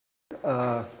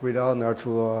great honor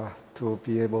to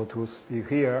be able to speak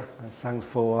here. Thanks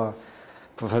for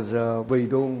Professor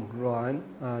Weidong Ruan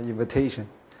invitation.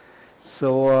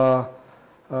 So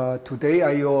today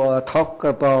I will talk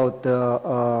about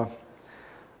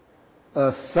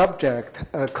a subject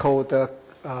called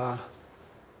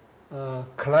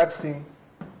collapsing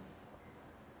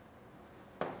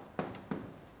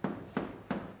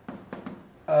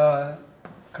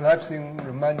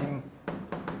Riemannian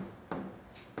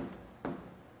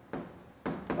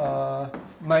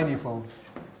manifold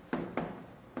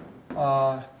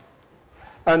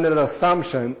under the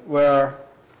assumption where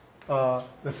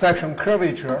the section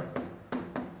curvature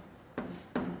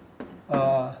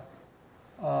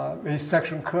with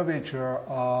section curvature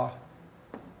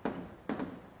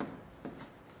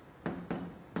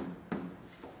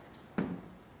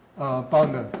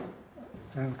bounded,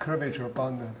 and curvature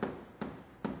bounded.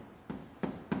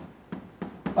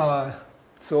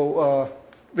 So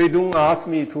they don't ask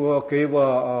me to give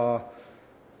a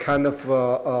kind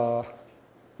of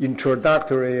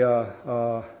introductory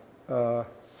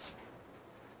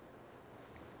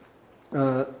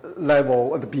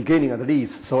level at the beginning at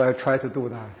least, so I try to do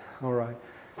that. All right.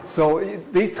 So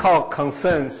this talk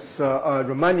concerns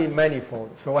Riemannian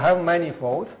manifold. So I have a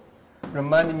manifold.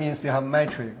 Riemannian means you have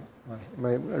metric,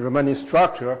 right? Riemannian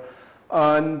structure,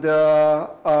 and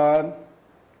for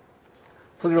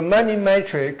the Riemannian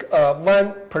metric,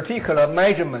 one particular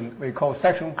measurement we call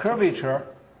section curvature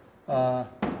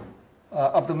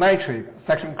of the metric,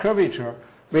 section curvature,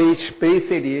 which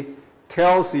basically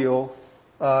tells you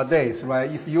this, right?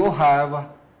 If you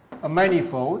have a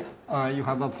manifold, you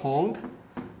have a point.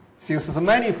 Since it's a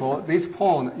manifold, this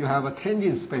point, you have a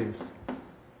tangent space.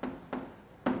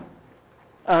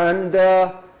 And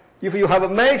if you have a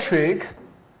metric,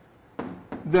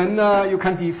 then you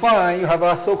can define, you have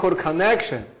a so-called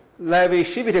connection,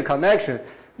 Levi-Shifted connection,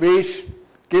 which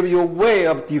gives you a way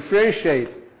of differentiate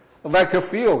a vector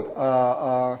field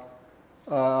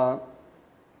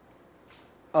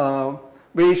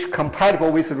which compatible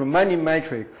with the Riemannian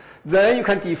metric. Then you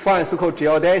can define so-called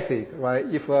geodesic, right?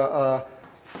 If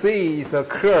C is a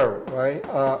curve, right?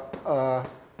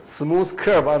 Smooth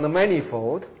curve on the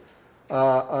manifold,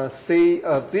 C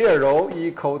of 0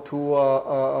 equal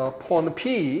to point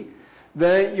P,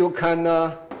 then you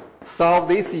can solve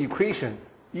this equation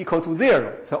equal to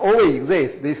 0. So always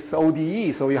exists. This is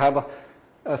ODE, so you have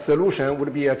a solution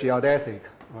would be a geodesic,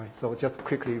 right? So just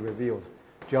quickly reviewed.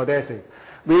 Geodesic,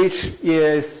 which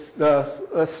is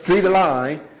a straight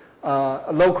line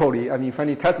locally, I mean,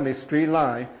 infinitesimally straight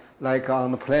line, like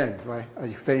on the plane, right?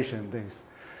 Extension, this.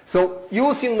 So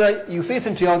using the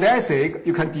existing geodesic,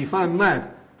 you can define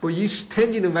map for each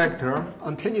tangent vector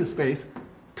on tangent space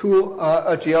to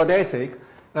a geodesic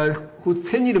whose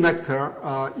tangent vector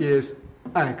is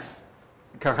x.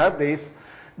 You can have this.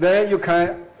 Then you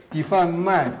can define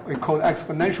map, we call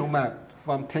exponential map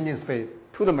from tangent space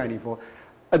to the manifold.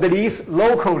 At least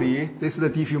locally, this is the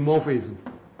diffeomorphism.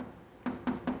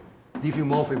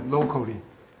 Diffeomorphism locally,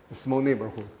 a small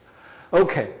neighborhood.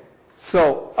 Okay,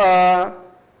 so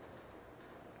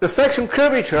the section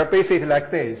curvature basically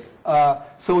like this.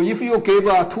 So if you give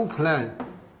a two plane,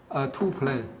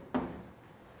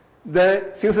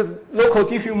 then since it's local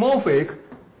diffeomorphic,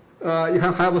 you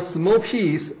can have a small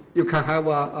piece, you can have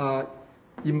a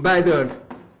embedded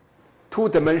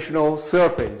two-dimensional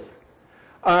surface.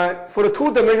 For the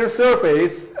two-dimensional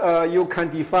surface, you can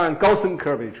define Gaussian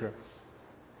curvature.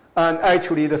 And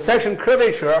actually, the section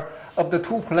curvature of the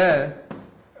two plane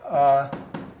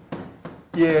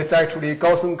is actually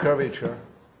Gaussian curvature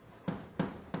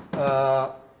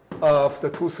of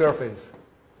the two surfaces.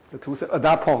 At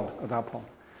that point.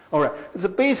 All right.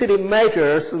 It basically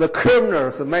measures the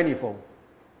curveness of manifold.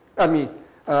 I mean,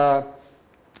 for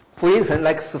instance,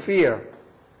 like sphere.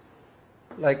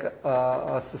 Like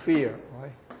a sphere,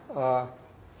 right?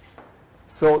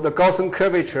 So the Gaussian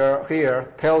curvature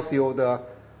here tells you the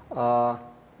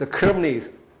curveness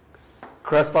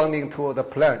corresponding to the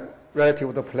plane, relative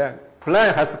to the plane.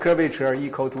 Plane has curvature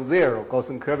equal to 0,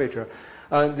 Gaussian curvature.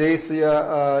 And this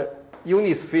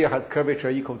unit sphere has curvature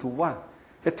equal to 1.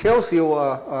 It tells you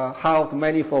how the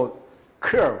manifold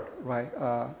curved, right?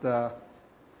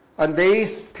 And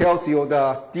this tells you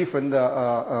the different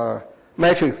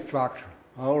metric structure.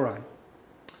 All right.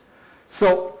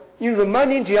 So in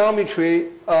Riemannian geometry,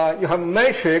 you have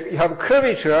metric, you have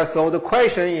curvature. So the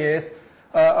question is,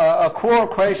 a core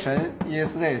question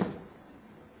is this.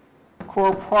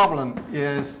 Core problem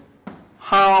is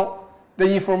how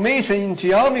the information in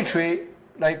geometry,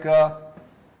 like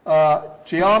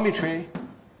geometry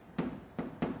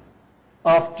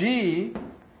of G,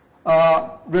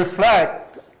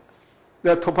 reflect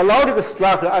the topological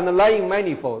structure underlying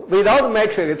manifold. Without the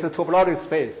matrix, it's a topological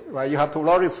space, right? You have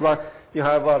topological structure, you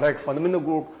have like fundamental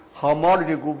group,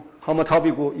 homology group,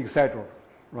 homotopy group, etc.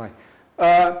 Right?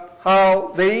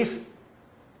 How this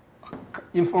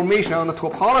information on the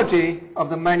topology of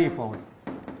the manifold,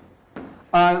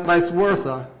 and vice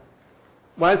versa.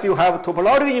 Once you have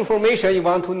topological information, you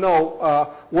want to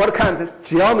know what kind of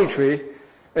geometry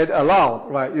it allowed,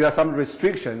 right? There are some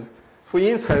restrictions. For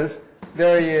instance,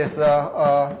 there is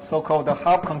a so-called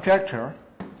half conjecture.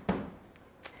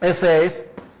 It says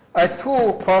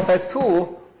S2 plus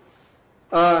S2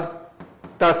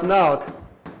 does not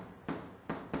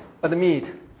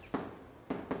admit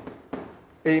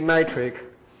a metric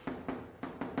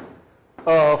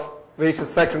of which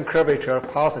section curvature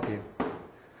positive.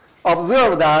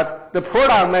 Observe that the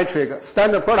product metric,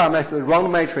 standard product metric,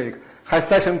 round metric, has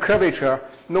section curvature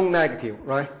non-negative,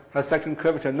 right? Has section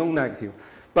curvature non-negative.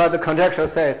 But the conjecture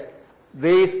says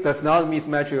this does not meet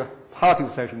metric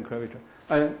positive section curvature.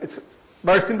 And it's a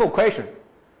very simple question.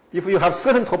 If you have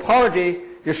certain topology,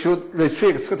 you should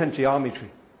restrict certain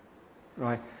geometry,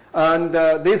 right? And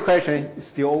this question is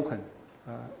still open,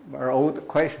 very old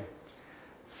question.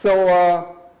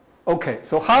 So, okay,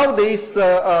 so how this,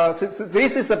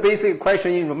 this is a basic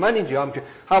question in Riemannian geometry,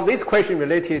 how this question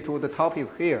related to the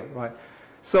topics here, right?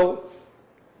 So,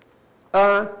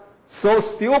 so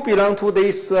still belong to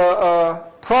this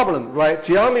problem, right?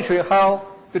 Geometry, how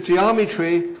the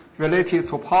geometry related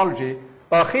to topology.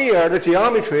 But here, the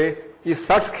geometry is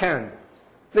such kind.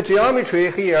 The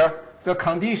geometry here, the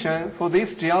condition for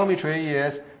this geometry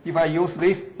is, if I use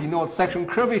this denote section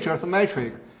curvature as a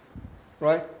metric,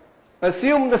 right?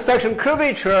 Assume the section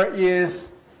curvature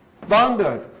is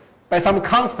bounded by some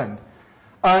constant.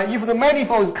 If the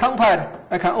manifold is compact,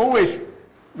 I can always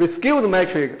rescale the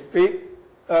metric with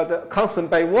the constant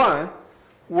by 1,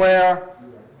 where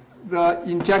the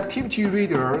injectivity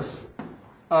readers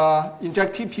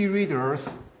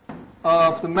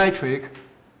of the metric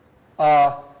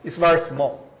is very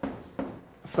small.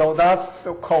 So that's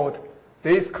so-called,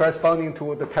 this corresponding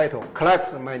to the title,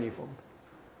 collapsed manifold.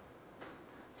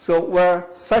 So where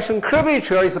section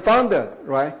curvature is bounded,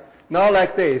 right? Now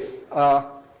like this,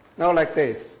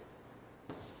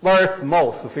 very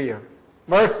small sphere.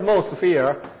 Very small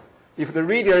sphere. If the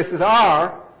radius is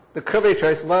r, the curvature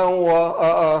is 1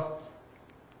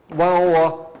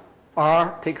 over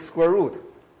r take square root.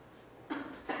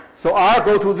 So r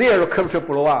go to 0, curvature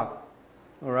blow up.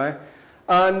 All right?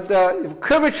 And if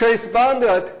curvature is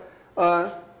bounded,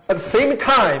 at the same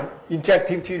time,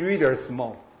 injectivity reader is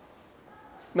small.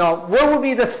 Now, what would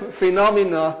be the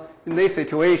phenomena in this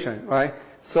situation, right?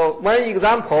 So one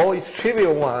example is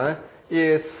trivial one,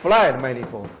 is flat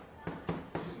manifold.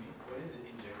 Excuse me, what is the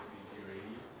injectivity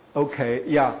radius? Okay,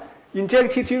 yeah.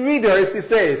 Injectivity reader is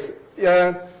this.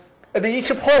 At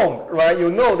each point, right,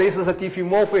 you know this is a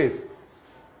diffeomorphism.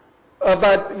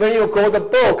 But when you go the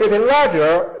ball getting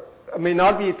larger, it may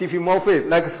not be diffeomorphism,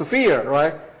 like a sphere,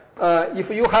 right? If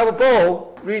you have a ball,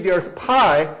 radius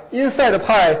pi, inside the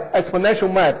pi,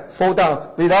 exponential map fall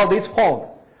down without this point.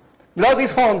 Without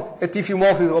this point, a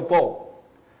diffeomorphism of a ball.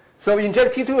 So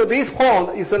injectivity at this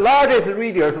point is the largest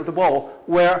radius of the ball,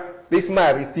 where this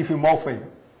map is diffeomorphic.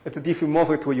 It's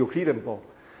diffeomorphic to a Euclidean ball.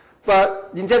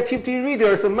 But injectivity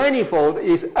radius of manifold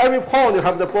is every point you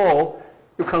have the ball,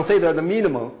 you consider the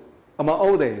minimum among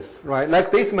all these, right?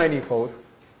 Like this manifold.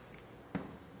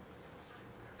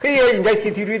 Here,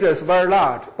 injectivity radius is very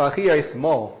large, but here is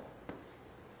small.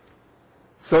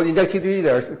 So injectivity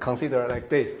radius is considered like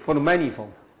this for the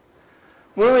manifold.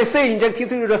 When we say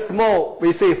injectivity radius small,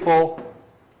 we say for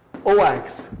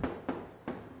OX.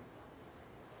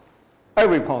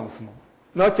 Every point small.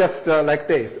 Not just like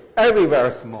this,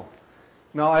 everywhere small.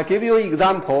 Now I give you an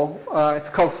example. It's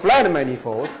called flat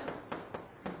manifold.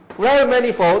 Flat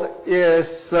manifold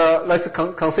is, let's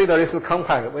consider this is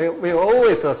compact. We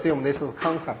always assume this is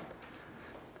compact.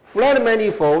 Flat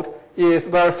manifold is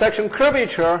where section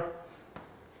curvature,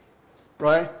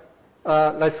 right?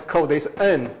 Let's call this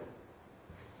N,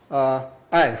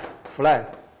 F,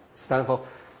 flat, stand for.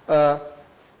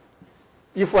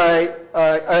 If I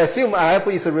assume F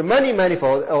is a Riemannian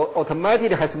manifold,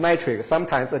 automatically has metric.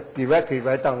 Sometimes I directly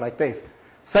write down like this.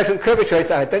 Section curvature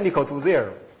is identical to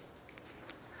 0.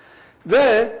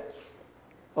 Then,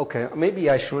 okay, maybe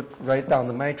I should write down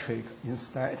the metric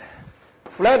instead.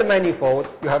 Flat manifold,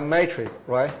 you have metric,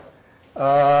 right?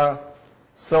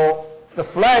 So the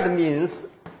flat means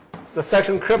the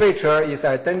section curvature is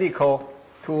identical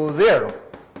to 0.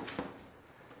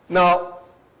 Now,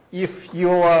 if you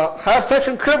have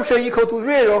section curvature equal to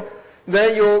 0,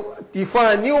 then you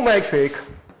define a new metric,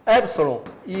 epsilon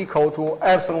equal to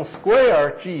epsilon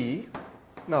square G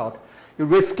naught. You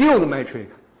rescale the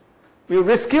matrix. You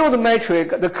rescale the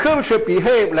matrix, the curvature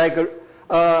behave like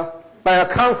by a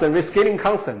constant, rescaling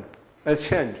constant, a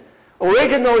change.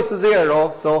 Original is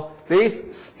 0, so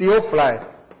this still flat.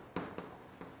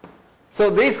 So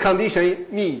this condition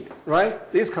meet,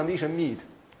 right? This condition meet.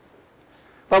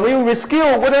 But when you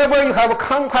rescale, whatever you have a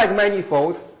compact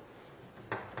manifold,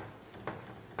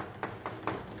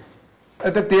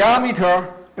 the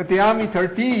diameter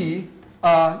D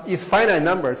is finite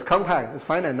number. It's compact. It's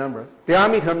finite number.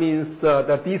 Diameter means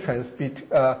the distance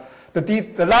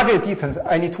the larger distance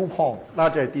any 2 points.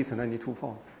 Larger distance any 2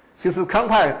 points. Since it's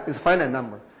compact, it's finite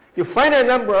number. If finite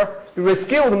number, you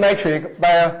rescale the matrix by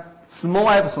a small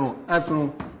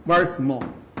epsilon very small.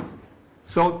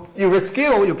 So you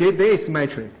rescale, you get this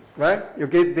matrix, right? You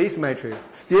get this matrix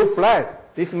still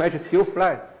flat. This matrix still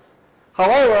flat.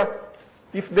 However,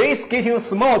 if this getting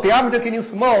small, diameter getting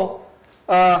small,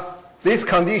 this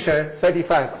condition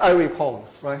satisfies every point,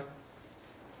 right?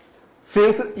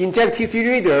 Since injective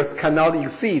readers cannot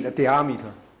exceed the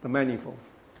diameter, the manifold.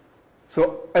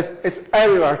 So it's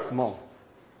everywhere small.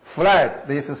 Flat,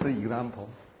 this is the example.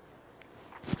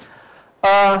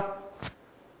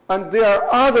 And there are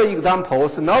other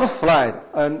examples, not flat,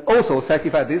 and also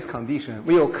satisfy this condition.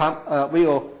 We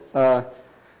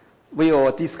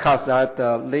will discuss that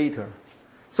later.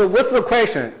 So what's the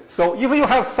question? So if you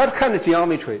have such kind of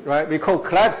geometry, right, we call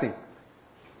collapsing.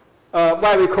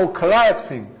 Why we call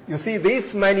collapsing? You see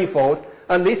this manifold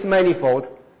and this manifold,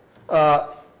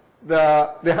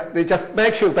 they just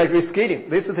match you by rescaling.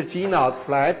 This is the G naught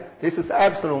flat. This is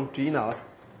epsilon G naught,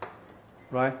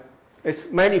 right?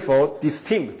 It's manifold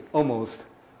distinct almost.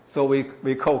 So we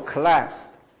call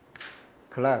collapsed.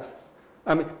 Collapse.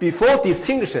 I mean, before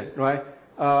distinction, right?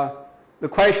 The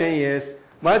question is,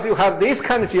 once you have this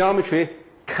kind of geometry,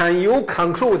 can you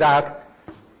conclude that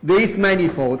this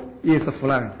manifold is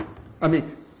flat? I mean,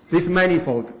 this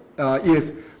manifold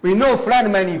is, we know flat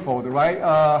manifold, right?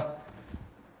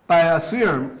 By a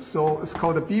theorem, so it's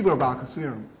called the Bieberbach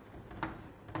theorem.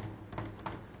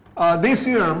 This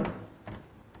theorem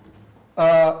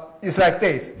is like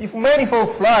this. If manifold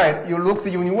flat, you look the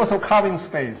universal carving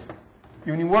space.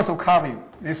 Universal carving.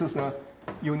 This is a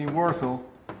universal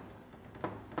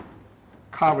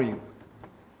carving.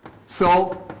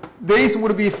 So this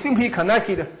would be simply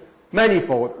connected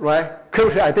manifold, right?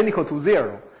 Curvature identical to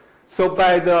 0. So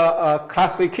by the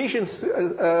classification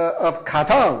of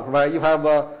Cartan, right, you have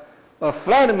a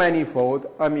flat manifold,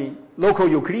 I mean local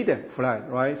Euclidean flat,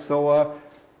 right? So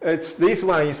it's this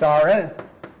one is Rn.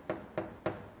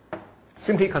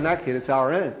 Simply connected, it's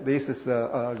Rn. This is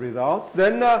a result.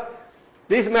 Then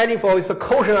this manifold is a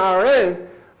quotient Rn,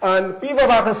 and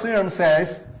Bieberbach theorem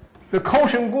says the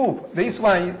quotient group, this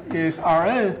one is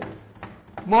Rn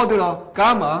modulo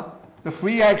gamma, the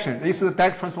free action. This is the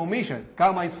Dirac transformation.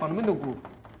 Gamma is fundamental group.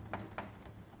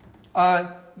 And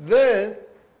then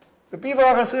the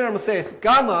Bieberbach theorem says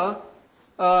gamma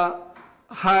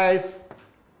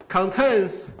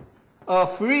contains a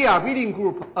free abelian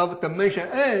group of dimension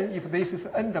n, if this is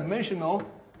n-dimensional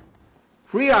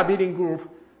free abelian group,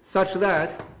 such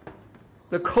that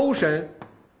the quotient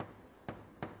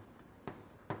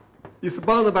is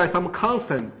bounded by some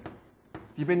constant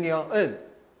depending on n,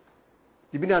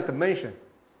 depending on dimension.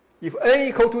 If n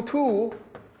equal to 2,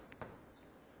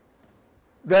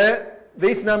 then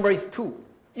this number is 2.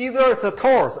 Either it's a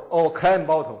torus or Klein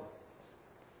bottle.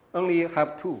 Only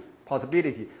have 2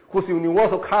 possibility, whose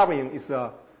universal carving is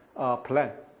a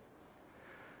plane.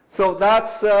 So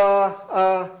that's,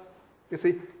 you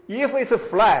see, if it's a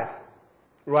flat,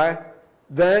 right,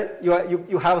 then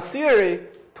you have a theory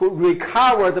to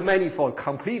recover the manifold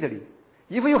completely.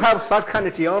 If you have such kind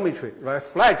of geometry, right,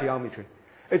 flat geometry,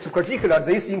 it's particular,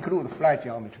 this includes flat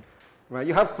geometry, right?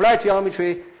 You have flat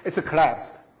geometry, it's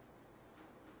collapsed.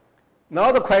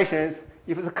 Now the question is,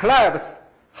 if it's collapsed,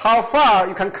 how far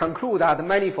you can conclude that the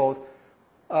manifold,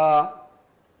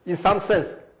 in some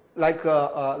sense, like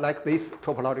this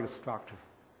topological structure.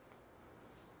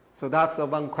 So that's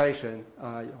one question.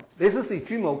 This is the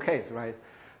extreme case, right?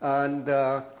 And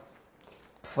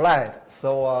flat.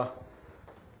 So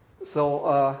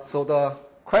the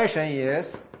question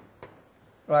is,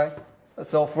 right?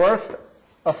 So first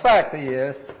effect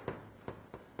is,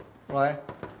 right?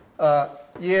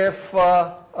 If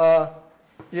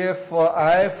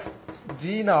f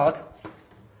g naught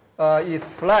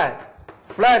is flat,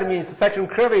 flat means section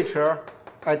curvature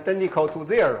identical to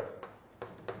 0,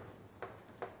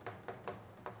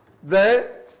 then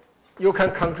you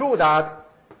can conclude that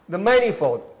the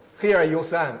manifold, here I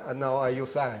use M and now I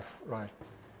use F, right?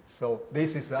 So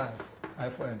this is F,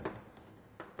 Fn.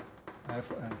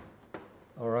 Fn.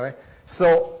 All right.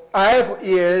 So F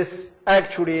is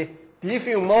actually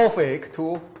diffeomorphic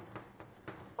to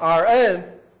Rn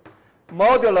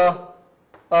modulo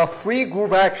a free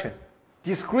group action,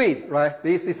 discrete, right?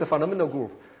 This is the fundamental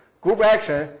group. Group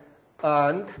action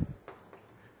and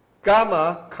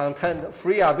gamma content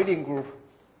free abelian group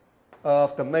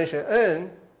of dimension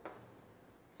n,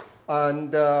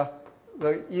 and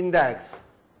the index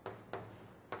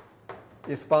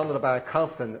is bounded by a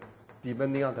constant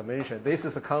depending on dimension. This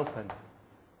is a constant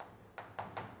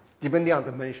depending on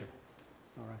dimension.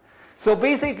 All right. So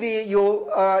basically, you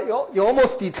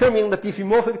almost determine the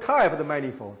diffeomorphic type of the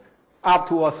manifold up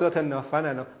to a certain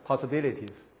finite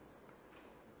possibilities.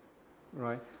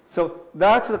 Right. So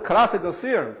that's the classical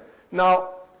theorem. Now,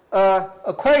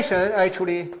 a question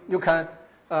actually you can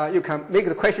make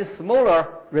the question smaller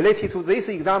related to this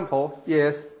example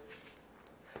is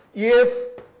if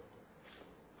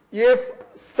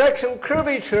section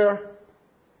curvature,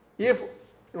 if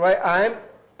right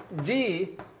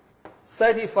G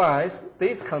satisfies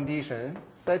this condition,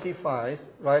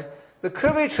 right, the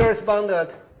curvature is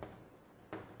bounded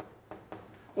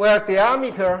where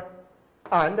diameter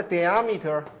and the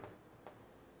diameter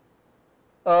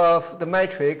of the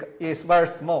metric is very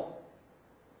small.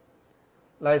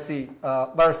 Let's see,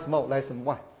 very small, less than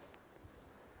 1.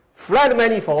 Flat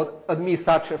manifold admits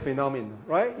such a phenomenon,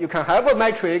 right? You can have a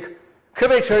metric,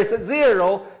 curvature is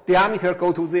 0, diameter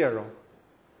go to 0.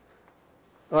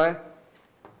 Right?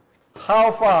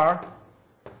 How far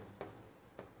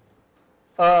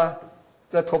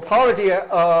the topology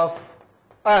of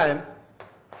M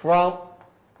from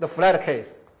the flat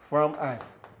case, from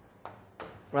F.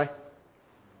 Right?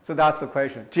 So that's the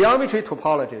question. Geometry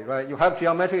topology, right? You have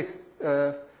geometric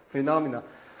phenomena.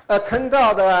 It turned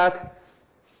out that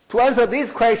to answer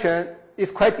this question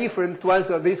is quite different to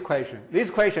answer this question. This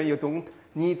question you don't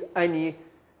need any,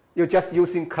 you're just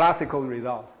using classical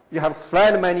result. You have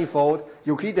flat manifold,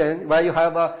 Euclidean, where you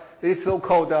have this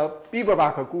so-called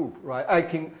Bieber-Bacher group, right,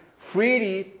 acting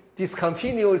freely,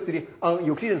 discontinuously on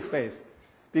Euclidean space.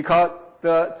 Because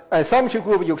the assumption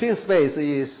group Euclidean space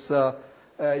is,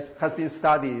 has been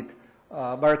studied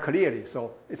very clearly.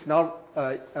 So it's not,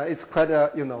 it's quite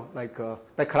like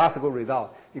by classical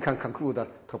result, you can conclude the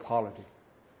topology.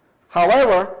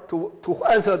 However, to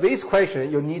answer this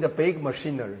question, you need a big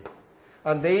machinery.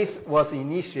 And this was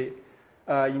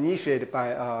initiated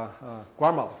by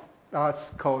Gromov. That's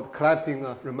called collapsing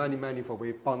Riemannian manifold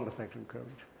with bounded section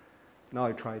curvature. Now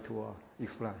I try to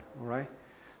explain, all right?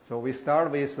 So we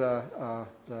start with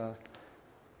the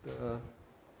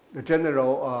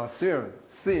general theorem,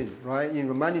 scene, right? In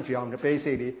Riemannian geometry,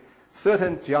 basically,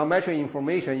 certain geometric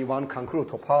information you want to conclude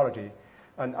topology,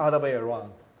 and other way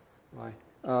around, right?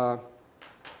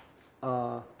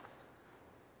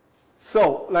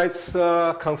 So let's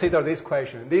consider this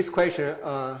question. This question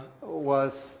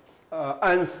was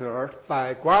answered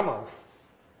by Gromov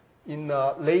in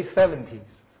the late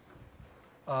 70s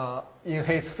in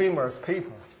his famous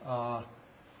paper,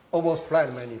 almost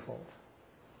flat manifold.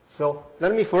 So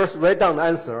let me first write down the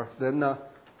answer, then,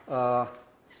 all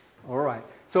right.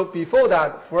 So before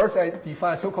that, first I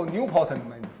define so-called nilpotent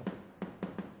manifold.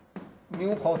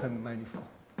 Nilpotent manifold.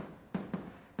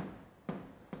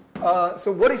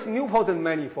 So what is nilpotent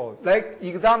manifold? Like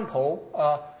example,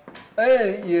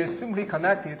 N is simply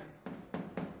connected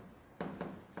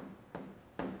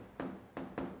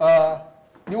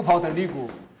nilpotent Lie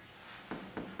group.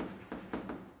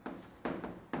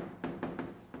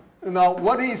 Now,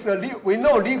 what is we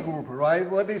know Lie group, right?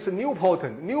 What is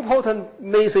nilpotent? Nilpotent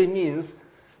basically means,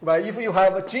 right, if you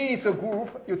have G is a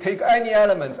group, you take any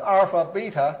elements, alpha,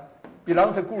 beta,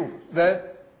 belong to group, then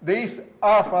this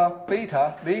alpha,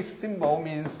 beta, this symbol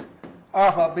means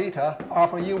alpha, beta,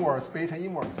 alpha inverse, beta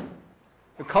inverse,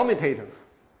 the commutator.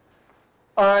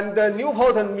 And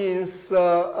nilpotent means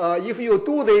if you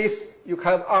do this, you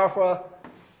have alpha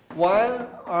 1,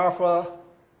 alpha,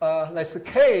 let's say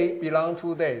k belong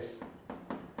to this.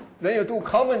 Then you do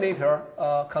combinator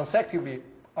consecutively,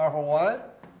 alpha 1,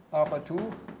 alpha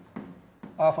 2,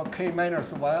 alpha k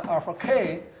minus 1, alpha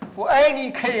k. For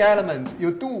any k elements,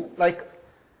 you do like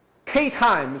k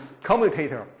times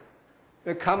commutator.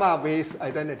 They come up with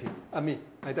identity,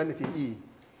 identity E.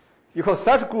 You call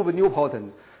such group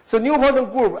nilpotent. So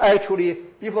nilpotent group actually,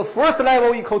 if a first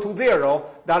level equal to 0,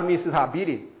 that means it's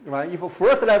abelian, right? If a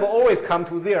first level always come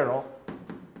to 0,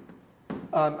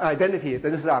 identity,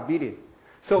 then this is abelian.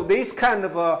 So this kind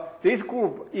of, this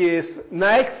group is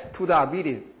next to the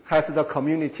abelian, has the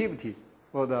commutativity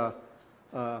for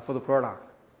the product.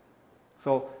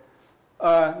 So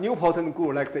nilpotent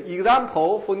group, like the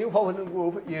example for nilpotent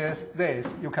group is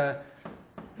this. You can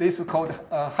this is called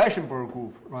a Heisenberg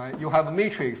group, right? You have a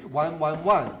matrix 1, 1,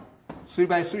 1, 3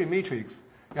 by 3 matrix.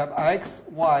 You have X,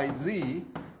 Y, Z,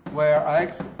 where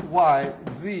X, Y,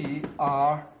 Z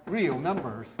are real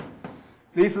numbers.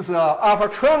 This is an upper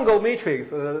triangle matrix,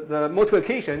 the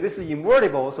multiplication. This is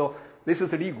invertible, so this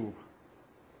is the Lie group.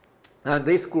 And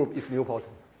this group is nilpotent.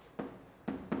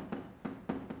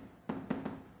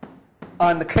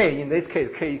 And K, in this case,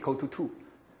 K equal to 2.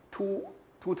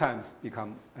 Two times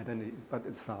become identity, but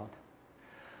it's not.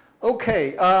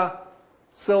 Okay,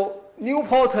 so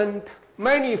nilpotent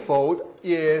manifold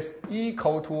is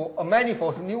equal to, a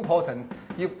manifold is nilpotent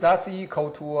if that's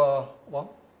equal to,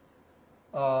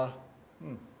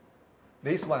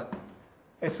 this one.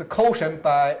 It's a quotient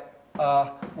by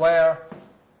where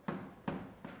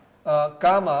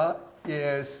gamma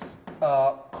is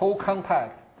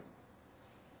co-compact,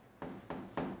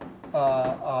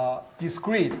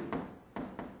 discrete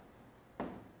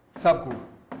subgroup.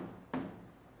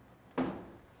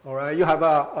 All right, you have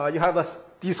a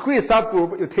discrete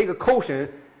subgroup. You take a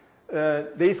quotient.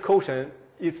 This quotient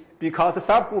is because the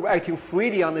subgroup acting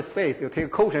freely on the space. You take a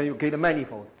quotient, you get a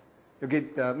manifold. You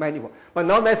get a manifold, but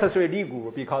not necessarily Lie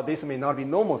group because this may not be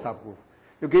normal subgroup.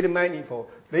 You get a manifold.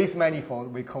 This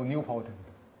manifold we call nilpotent.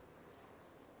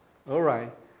 All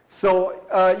right. So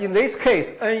in this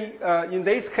case,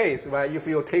 right, if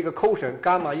you take a quotient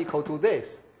gamma equal to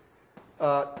this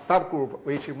subgroup,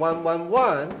 which is 1, 1,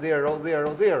 1, 0,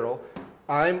 0, 0,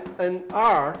 M, N,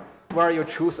 R, where you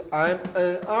choose M,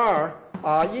 N, R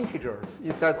are integers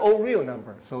instead all real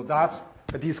numbers. So that's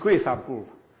a discrete subgroup.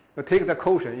 You take the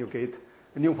quotient, you get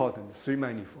a nilpotent 3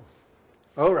 manifold.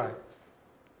 All right.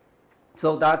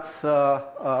 So that's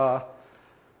the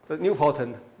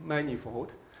nilpotent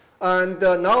manifold. And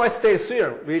now I state a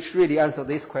theorem which really answers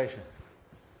this question.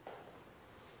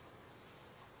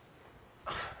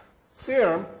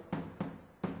 Theorem,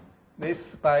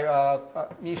 this by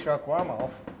Misha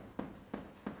Gromov.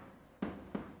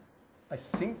 I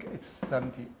think it's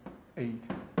 78.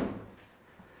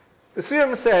 The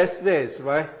theorem says this,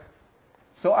 right?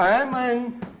 So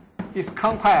Mn is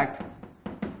compact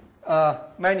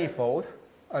manifold.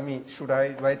 I mean, should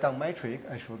I write down metric?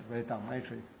 I should write down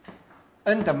metric.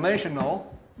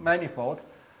 N-dimensional manifold.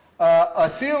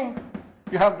 Assume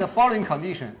you have the following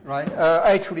condition, right?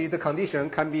 Actually, the condition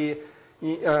can be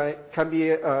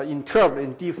interpreted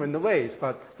in different ways,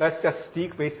 but let's just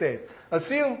stick with this.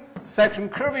 Assume section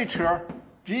curvature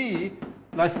G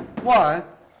less 1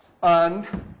 and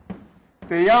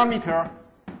diameter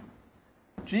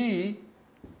G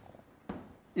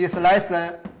is less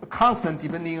than a constant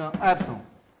depending on epsilon.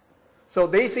 So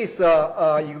this is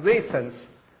existence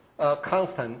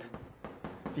constant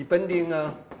depending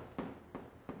on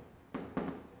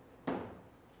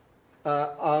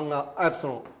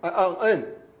epsilon, on n.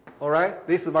 All right,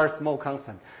 this is a very small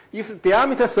constant. If the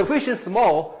diameter is sufficiently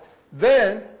small,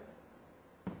 then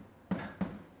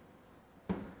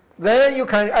you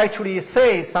can actually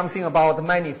say something about the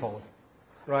manifold,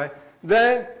 right?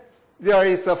 Then there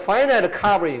is a finite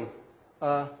covering.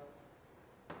 Then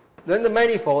the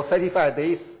manifold satisfies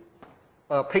this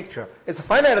picture. It's a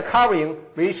finite covering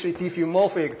which is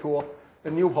diffeomorphic to a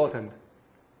nilpotent.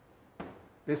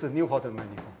 This is nilpotent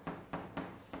manifold.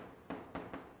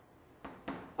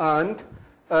 And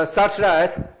such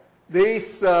that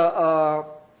this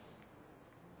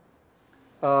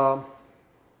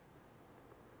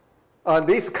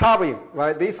this covering,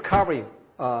 right? This covering,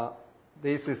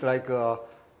 this is like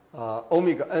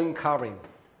omega n covering.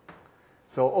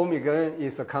 So omega n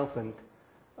is a constant.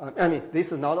 I mean,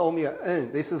 this is not omega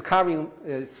n. This is covering.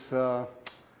 It's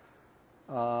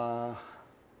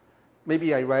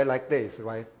maybe I write like this,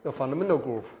 right? The fundamental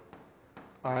group.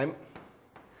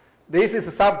 This is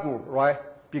a subgroup, right?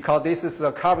 Because this is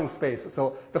a covering space.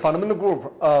 So the fundamental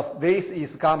group of this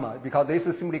is gamma because this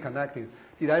is simply connected.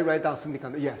 Did I write down simply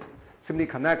connected? Yes, simply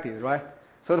connected, right?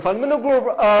 So the fundamental group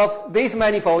of this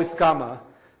manifold is gamma.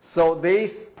 So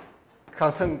this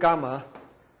contain gamma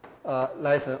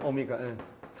less than omega n.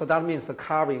 So that means the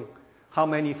covering, how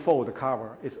many fold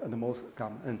cover is at the most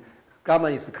gamma n. Gamma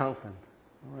is constant,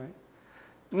 all right?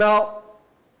 Now,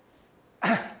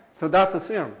 so that's a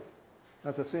theorem.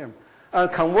 That's a theorem.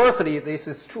 And conversely, this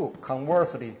is true.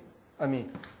 Conversely, any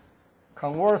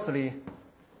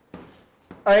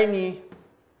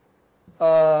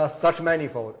such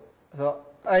manifold, so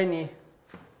any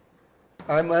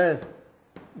Mn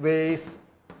with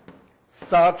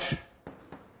such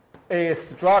a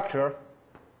structure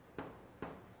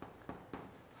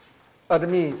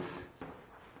admits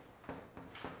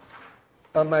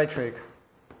a metric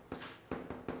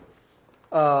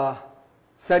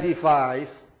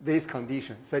satisfies this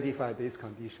condition,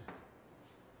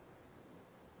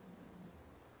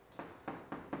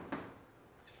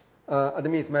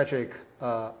 Admits metric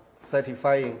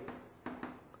satisfying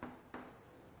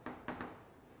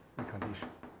the condition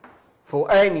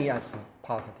for any epsilon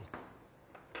positive.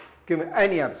 Given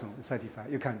any epsilon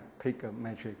satisfied, you can pick a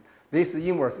metric. This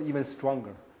inverse even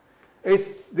stronger.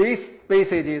 It's this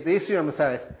basically this theorem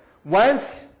says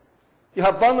once you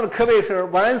have bounded curvature,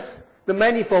 once the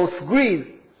manifold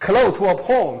squeeze close to a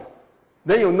point,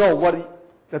 then you know what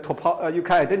the you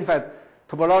can identify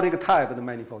topological type of the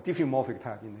manifold, diffeomorphic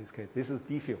type in this case. This is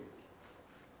diffeom.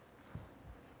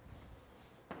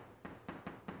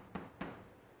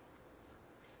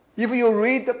 If you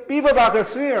read the Bieber-Barker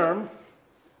theorem,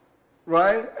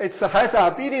 right, it has a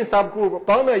abelian subgroup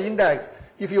boundary index.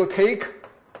 If you take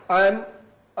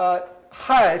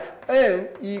height n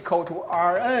equal to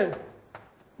Rn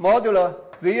modulo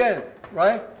Zn,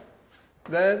 right,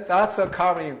 then that's a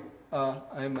covering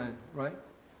Mn, right?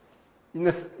 In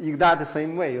that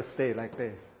same way, you stay like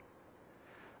this.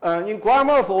 In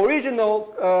Gromov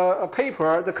original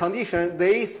paper, the condition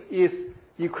this is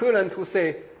equivalent to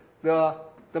say the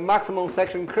maximum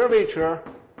section curvature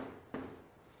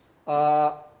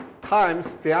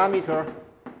times diameter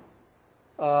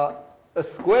a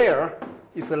square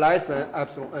is less than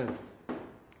epsilon n.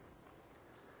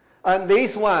 And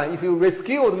this one, if you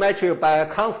rescue the metric by a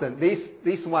constant,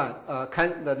 this one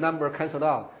the number cancelled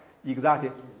out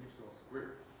exactly.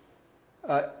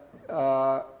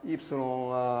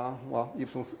 Epsilon, well,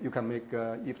 epsilon, you can make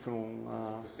epsilon.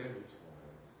 The same epsilon.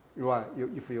 Right,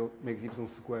 if you make epsilon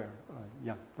square,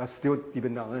 yeah, that's still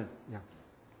depend on n. Yeah.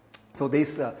 So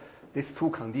these two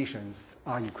conditions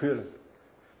are equivalent,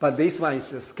 but this one is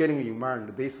the scaling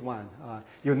invariant. This one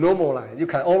you normalize. You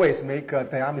can always make a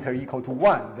diameter equal to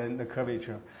 1, then the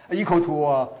curvature equal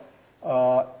to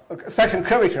section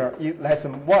curvature less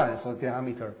than 1, so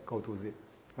diameter go to 0,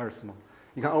 very small.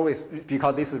 You can always,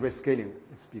 because this is rescaling,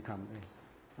 it's become this.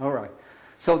 All right.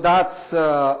 So that's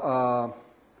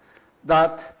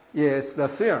that is the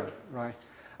theorem, right?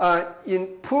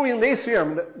 In proving this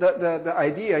theorem, the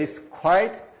idea is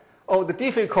quite, the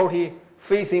difficulty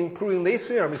facing proving this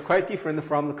theorem is quite different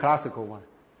from the classical one.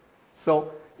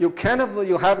 So you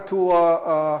have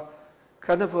to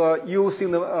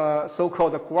using the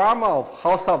so-called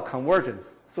Gromov-Hausdorff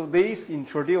convergence. So this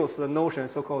introduced the notion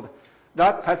so-called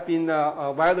that has been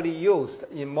widely used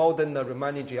in modern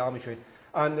Riemannian geometry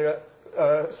and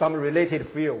some related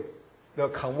field, the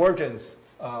convergence.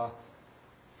 All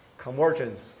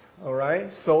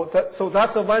right. So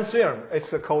that's the one theorem.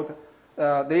 It's called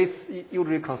this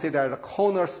usually considered a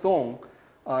cornerstone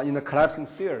in the collapsing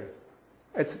theory.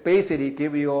 It's basically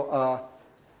give you a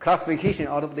classification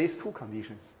out of these two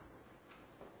conditions,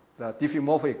 the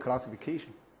diffeomorphic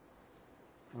classification.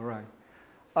 All right.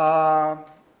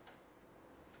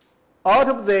 Out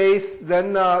of this,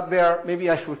 then maybe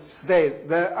I should state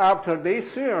that after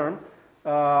this theorem,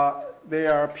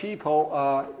 there are people,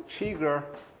 Chigger,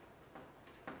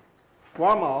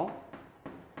 Gromov,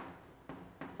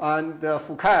 and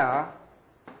Fukaya.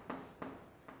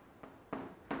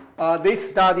 They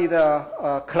studied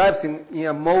collapsing in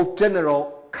a more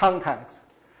general context.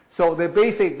 So they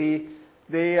basically,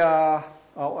 I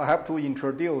have to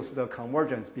introduce the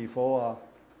convergence before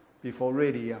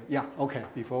really,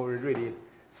 before we really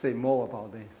say more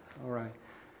about this. All right.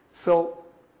 So,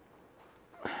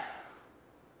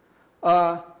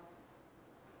 by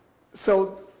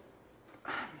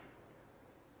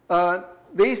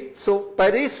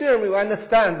this theorem, we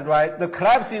understand, right, the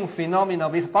collapsing phenomena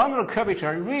with boundary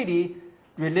curvature really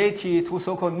related to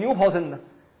so-called nilpotent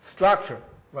structure,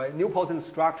 right? Nilpotent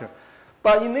structure.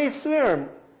 But in this theorem,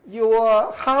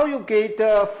 how you get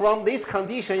from this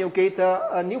condition, you get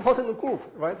a nilpotent group,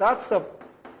 right? That's the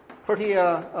pretty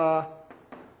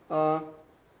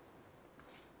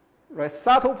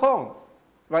subtle point,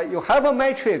 right? You have a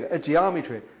metric, a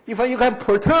geometry. If you can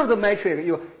perturb the metric,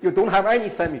 you don't have any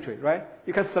symmetry, right?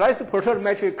 You can slice the perturbed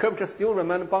metric, curvature still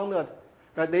remain bounded.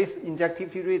 Right? These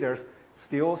injectivity readers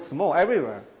still small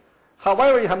everywhere.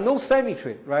 However, you have no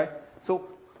symmetry, right? So,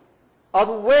 out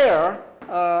of where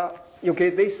you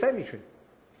get this symmetry,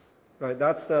 right?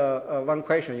 That's the one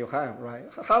question you have, right?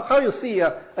 How you see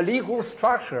a Lie group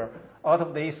structure out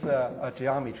of this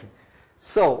geometry?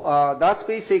 So that's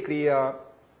basically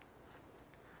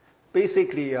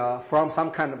from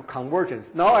some kind of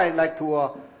convergence. Now I'd like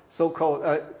to so-called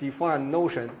define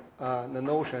notion, the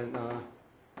notion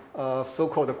of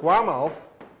so-called Gromov,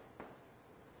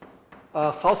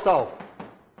 Hausdorff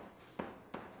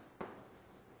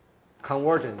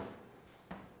convergence.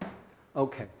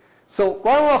 Okay, So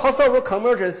Guang-Wang-Hausdorff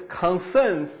convergence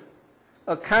concerns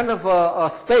a kind of a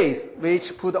space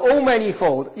which put all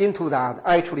manifold into that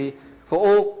actually for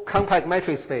all compact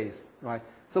matrix space, right?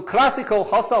 So classical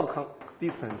Hausdorff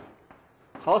distance.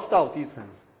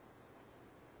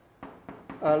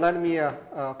 Let me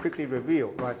quickly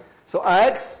review, right? So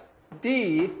X,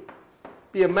 D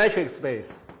be a matrix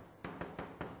space.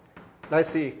 Let's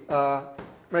see,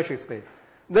 matrix space.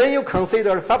 Then you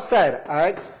consider subset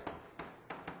X.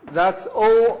 That's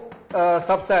all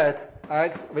subset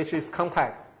X which is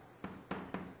compact.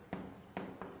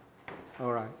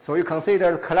 All right. So you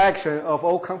consider the collection of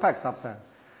all compact subsets.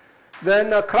 Then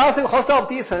the classical Hausdorff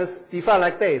distance defined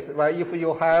like this, right? If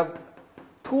you have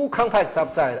two compact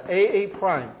subsets, A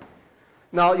prime.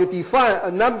 Now you define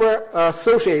a number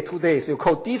associated to this. You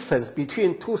call distance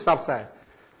between two subsets,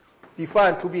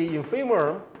 defined to be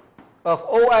infimum of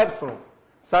O epsilon,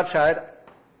 such that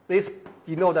this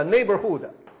denotes the neighborhood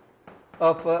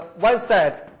of one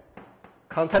set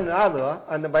contain another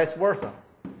and vice versa.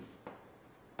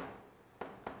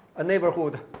 A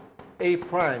neighborhood A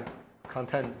prime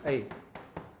contain A.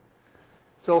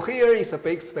 So here is a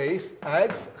big space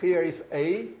X, here is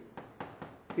A,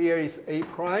 here is A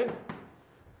prime.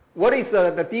 What is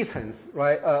the distance,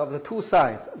 right, of the two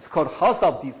sides? It's called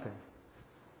Hausdorff distance.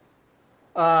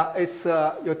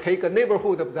 You take a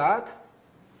neighborhood of that.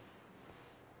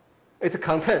 It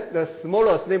contains the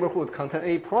smallest neighborhood contains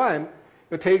A prime.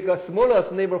 You take the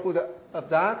smallest neighborhood of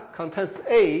that contains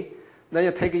A. Then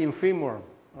you take infimum.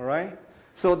 All right.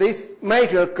 So this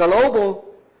measures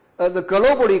the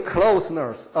globally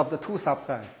closeness of the two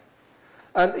subsets,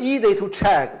 and easy to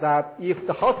check that if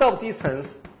the Hausdorff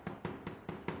distance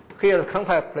here the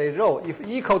compact plays role, if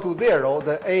equal to 0,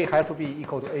 then A has to be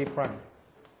equal to A prime.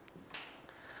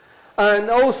 And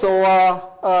also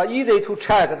easy to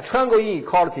check the triangle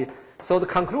inequality. So the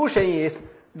conclusion is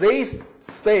this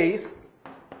space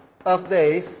of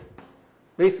this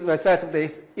with respect to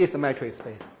this is a matrix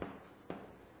space.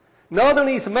 Not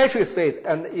only is a matrix space,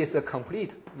 and it's a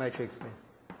complete matrix space.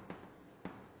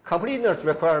 Completeness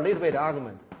requires a little bit of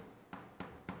argument.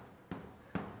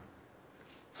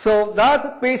 So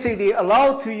that basically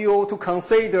allows you to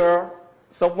consider,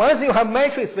 so once you have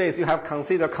matrix space, you have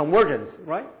consider convergence,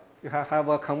 right? You have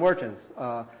a convergence.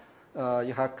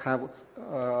 You have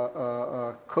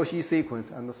Cauchy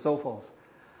sequence and so forth.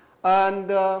 And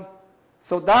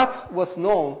so that was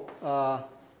known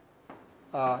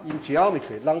in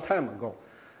geometry long time ago.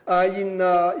 In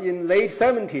late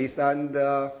 70s, and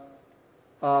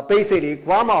basically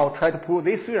Gromov tried to prove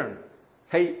this theorem.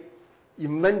 He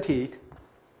invented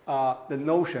the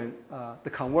notion, the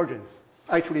convergence.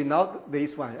 Actually, not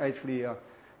this one. Actually,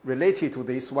 related to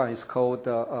this one is called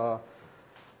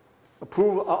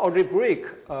prove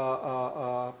algebraic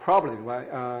problem, right?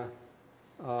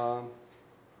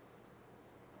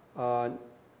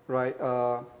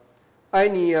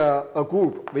 Any a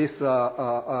group with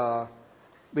the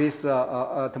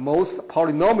most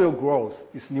polynomial growth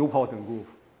is Nilpotent group,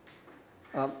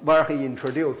 where he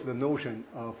introduced the notion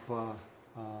of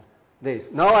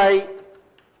this. Now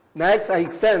next I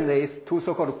extend this to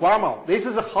so-called Gromov. This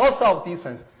is a Hausdorff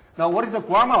distance. Now what is the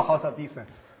Gromov-Hausdorff distance?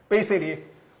 Basically,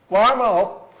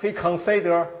 Gromov, he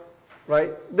consider,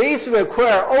 right, this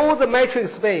require all the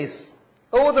matrix space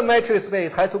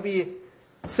has to be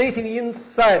sitting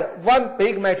inside one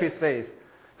big matrix space.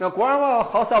 Now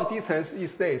Gromov-Hausdorff distance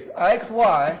is this.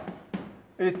 Xy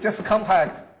is just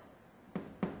compact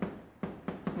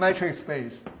matrix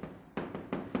space.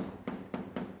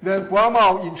 Then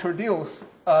Gromov introduced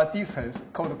a distance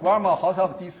called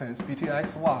Gromov-Hausdorff distance between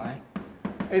xy.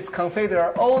 It's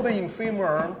consider all the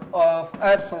infimum of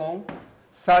epsilon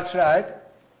such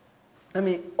that,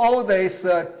 all this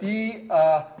d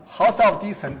Hausdorff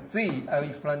distance z, I will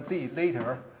explain z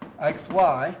later,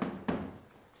 xy,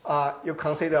 you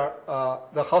consider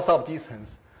the Hausdorff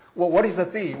distance. Well, what is the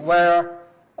z? Where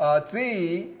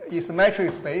z is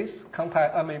matrix space,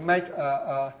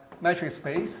 matrix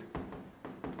space,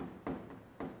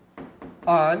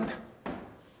 and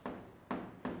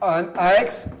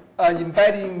x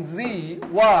embedding z,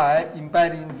 y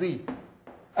embedding z,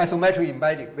 isometric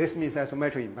embedding. This means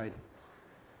isometric embedding.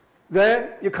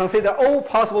 Then you consider all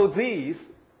possible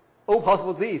z's.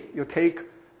 You take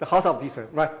the Hausdorff distance,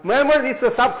 right? Remember this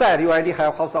is a subset. You already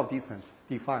have Hausdorff distance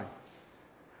defined.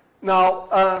 Now,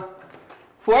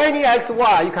 for any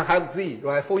xy, you can have z,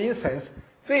 right? For instance,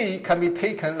 z can be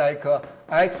taken like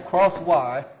x cross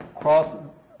y cross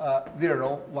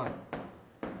 0, 1.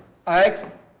 X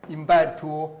embed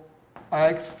to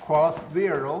x cross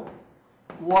 0,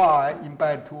 y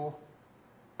embed to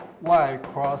y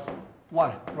cross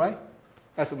 1, right?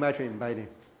 That's a metric embedding.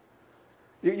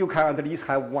 You can at least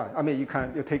have one. I mean, you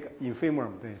take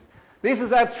infimum this. This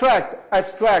is abstract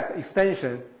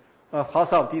extension of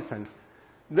Hausdorff distance.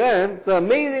 Then the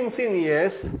amazing thing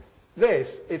is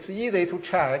this. It's easy to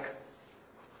check.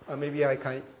 Maybe I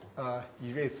can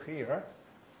erase here.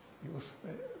 Use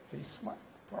this one,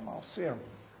 Gromov theorem.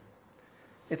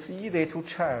 It's easy to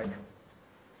check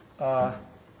that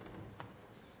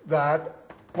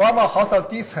Gromov-Hausdorff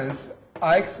distance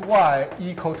x, y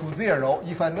equal to 0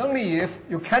 if and only if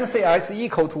you can't say x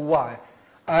equal to y,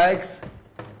 x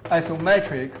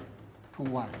isometric to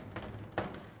y.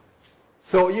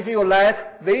 So if you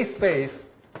let this space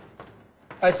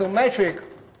isometric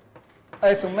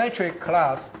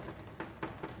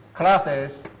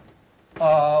classes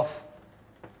of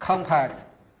compact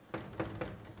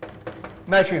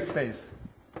metric space.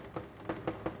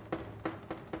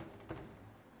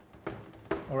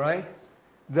 All right?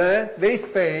 Then this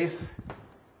space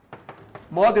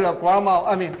modulo Gromov,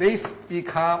 I mean, this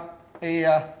become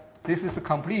a, this is a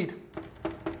complete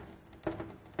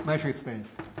metric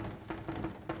space.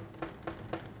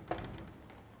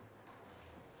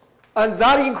 And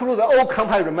that includes all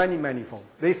compact Riemannian manifold,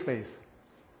 this space.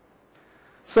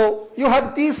 So you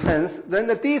have distance, then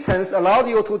the distance allows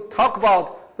you to talk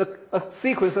about a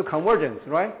sequence of convergence,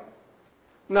 right?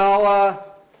 Now,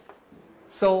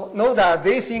 so know that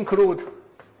this includes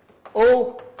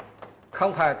all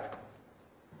compact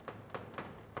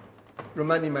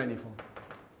Riemannian manifold.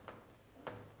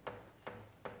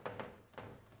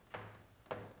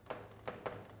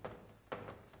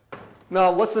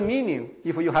 Now, what's the meaning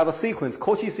if you have a sequence,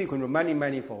 Cauchy sequence, Riemannian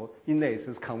manifold in this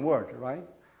is converged, right?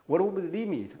 What would be the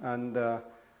limit? And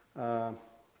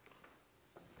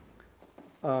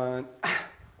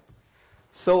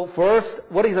so first,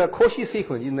 what is a Cauchy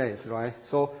sequence in this, right?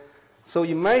 So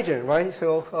imagine, right?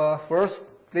 So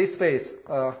first, this space,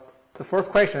 the first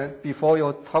question before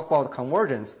you talk about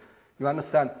convergence, you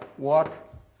understand what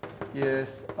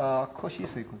is a Cauchy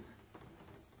sequence.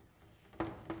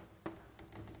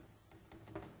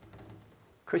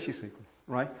 Cauchy sequence,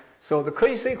 right? So the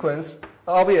Cauchy sequence,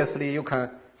 obviously you can,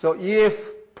 so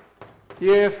if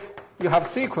you have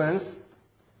sequence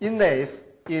in this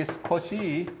is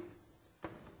Cauchy,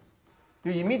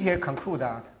 you immediately conclude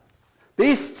that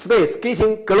this space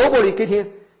globally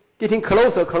getting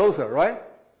closer, right?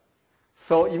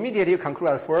 So immediately you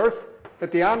conclude that first, the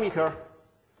diameter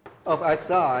of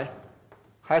xi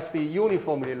has to be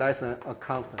uniformly less than a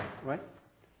constant, right?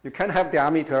 You can't have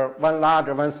diameter one large,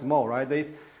 one small, right?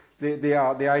 They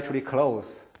are actually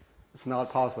close. It's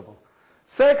not possible.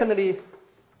 Secondly,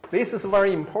 this is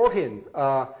very important.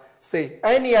 Say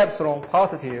any epsilon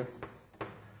positive,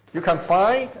 you can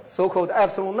find so-called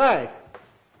epsilon net.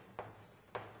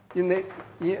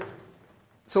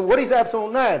 So what is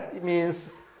epsilon net? It means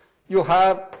you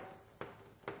have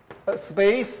a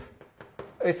space.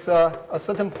 It's a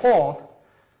certain point,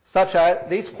 such as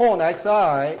this point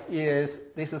xi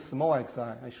this is small xi.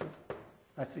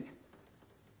 Let's see.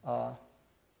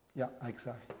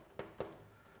 Xi.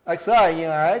 Xi in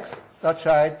x, such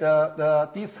as the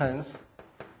distance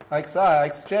xi,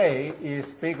 xj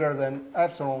is bigger than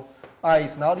epsilon I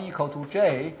is not equal to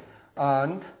j,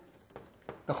 and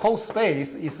the whole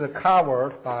space is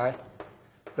covered by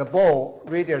the ball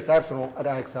radius epsilon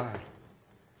at xi.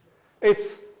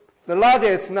 It's the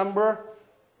largest number.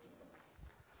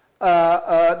 The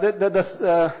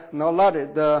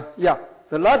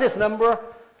largest number.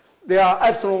 They are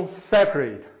epsilon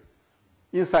separate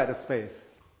inside the space,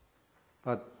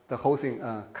 but the whole thing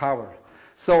covered.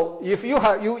 So if you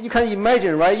have, you can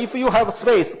imagine, right? If you have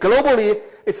space globally,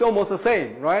 it's almost the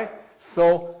same, right?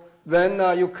 So then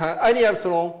you can any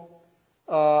epsilon,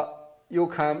 you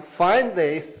can find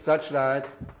this such that,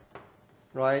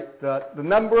 right? The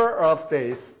number of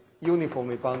days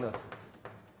uniformly bounded,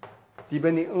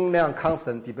 depending on N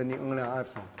constant, depending on N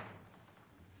epsilon.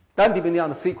 Then depending on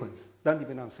the sequence.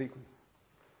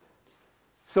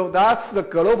 So that's the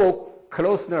global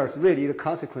closeness, really the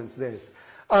consequence of this.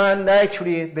 And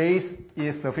actually, this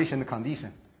is sufficient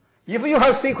condition. If you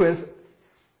have sequence,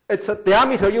 it's a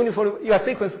diameter uniform, you have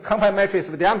sequence compact matrix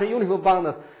with diameter uniform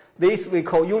bounded, this we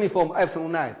call uniform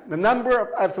epsilon net. The number of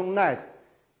epsilon net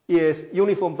is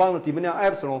uniform bounded depending on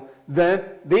epsilon,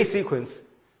 then this sequence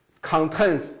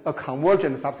contains a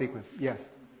convergent subsequence. Yes?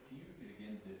 Can you repeat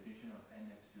again the definition of n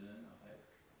epsilon of x?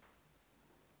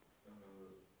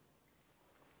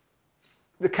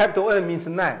 The capital N means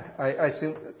net. I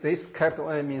think this capital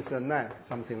N means a net,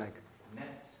 something like.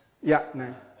 Net? Yeah,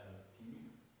 net.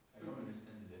 I don't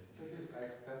understand the definition. This is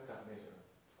x plus definition.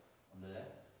 On the left?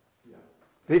 Yeah.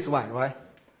 This one, right?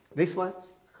 This one?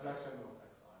 It's collection of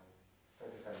xi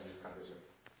satisfying this condition.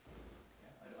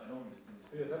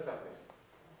 Yeah, that's that thing.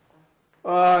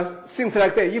 Things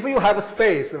like that. If you have a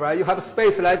space, right? You have a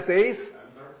space like this.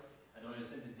 I don't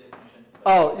understand this definition.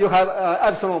 Oh, you have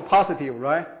epsilon positive,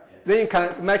 right? Yeah. Then you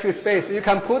can metric space. You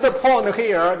can put a point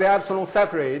here, the epsilon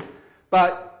separate,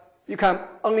 but you can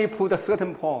only put a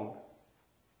certain point.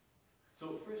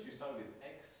 So first you start with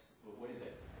x. What is x?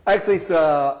 X is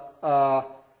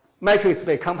metric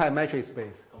space, compact metric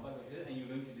space. Compact metric, and you're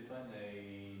going to define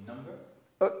a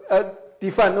number?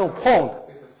 Define no point.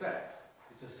 It's a set.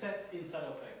 It's a set inside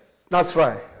of x. That's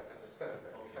right. It's a set of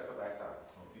x. Set of x.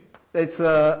 Okay. It's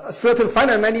a certain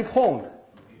finite many points,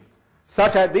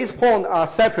 such as these points are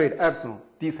separate epsilon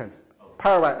distance,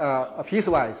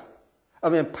 piecewise. I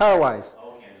mean pairwise.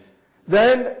 Okay.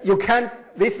 Then you can.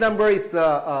 This number is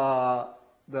the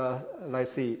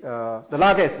let's see the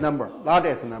largest number.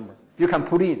 You can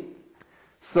put in.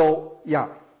 So yeah,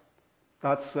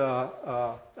 that's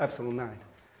epsilon 9.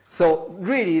 So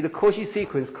really, the Cauchy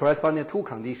sequence corresponds to two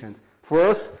conditions.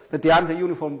 First, the diameter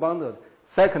uniform bounded.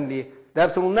 Secondly, the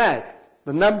epsilon net.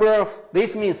 The number of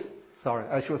this means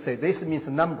this means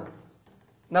a number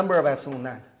of epsilon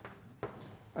net.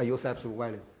 I use absolute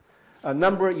value. A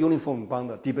number uniform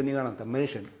bounded depending on the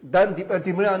dimension. Then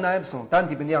depending on the epsilon, then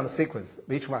depending on the sequence,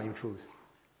 which one you choose.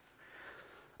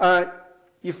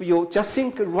 If you just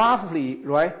think roughly,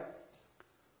 right?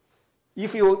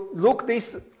 If you look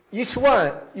this each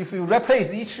one, if you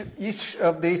replace each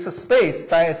of these space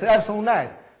by epsilon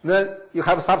net, then you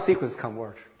have subsequence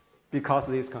converge because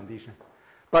of this condition.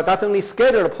 But that's only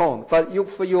scattered point. But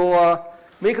if you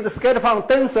make the scattered point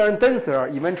denser and denser,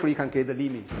 eventually you can get the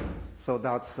limit. So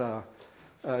that's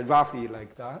roughly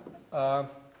like that.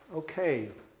 Okay.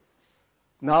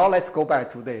 Now let's go back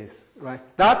to this. Right?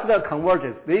 That's the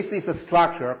convergence. This is the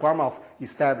structure Gromov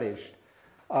established.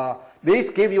 This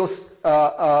gives you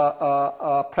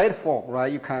a platform,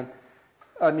 right? You can,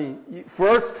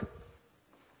 first,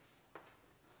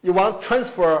 you want to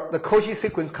transfer the Cauchy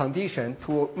sequence condition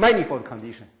to manifold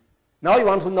condition. Now you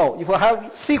want to know if you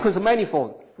have sequence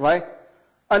manifold, right?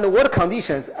 Under what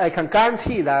conditions I can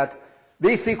guarantee that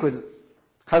this sequence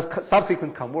has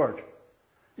subsequent converge.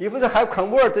 If you have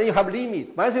converge, then you have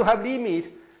limit. Once you have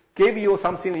limit, give you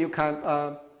something you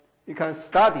can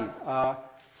study.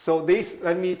 So this,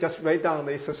 let me just write down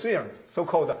this theorem,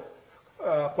 so-called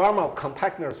Gromov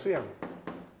compactness theorem.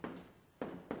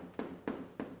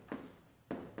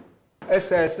 It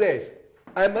says this: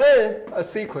 Mn a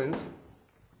sequence,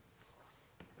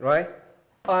 right?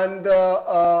 And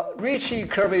Ricci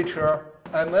curvature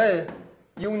Mn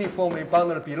uniformly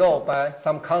bounded below by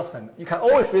some constant. You can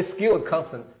always rescale the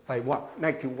constant by 1,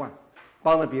 -1,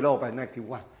 bounded below by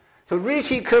 -1. So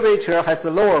Ricci curvature has a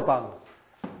lower bound.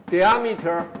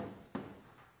 Diameter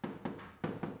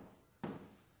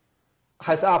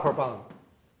has upper bound.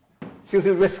 Since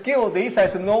you rescale this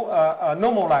as no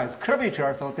normalized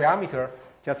curvature, so diameter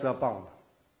just a bound.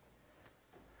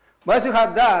 Once you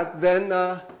have that, then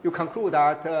you conclude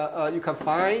that you can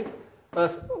find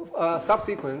a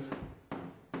subsequence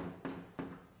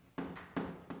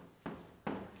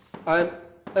and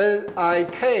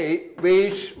NIK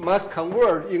which must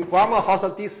converge in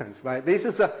Gromov-Hausdorff distance, right? This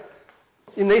is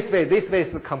in this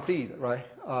space is complete, right?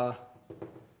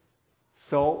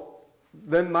 So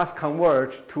then must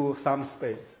converge to some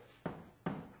space.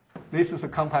 This is a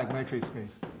compact metric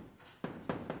space.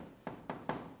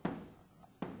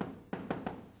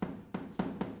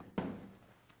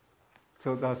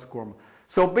 So that's Gromov.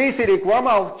 So basically,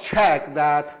 Gromov checked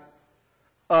that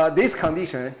this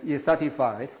condition is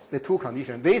satisfied, the two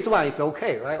conditions. This one is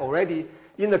okay, right? Already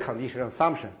in the condition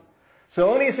assumption. So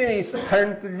only thing is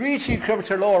turn the Ricci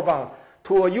curvature lower bound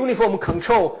to a uniform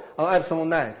control on epsilon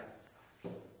net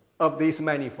of this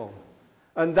manifold.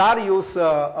 And that use,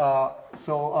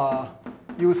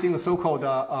 using the so-called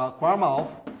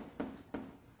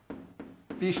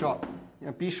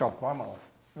Bishop-Gromov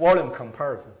volume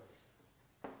comparison.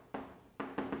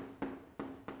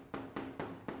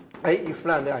 I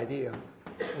explain the idea.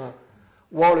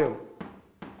 Volume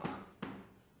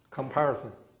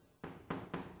comparison.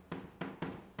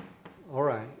 All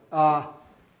right.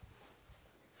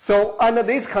 So under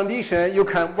this condition, you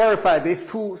can verify these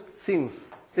two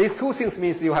things. These two things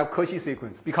means you have Cauchy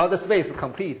sequence because the space is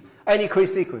complete. Any Cauchy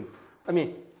sequence,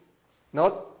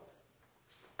 not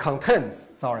contains.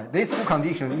 Sorry, these two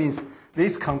conditions means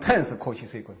this contains a Cauchy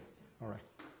sequence. All right.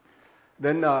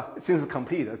 Then since it's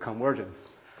complete, a convergence.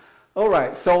 All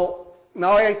right. So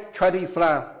now I try to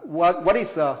explain what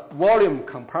is a volume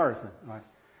comparison. Right.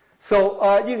 So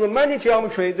in Riemannian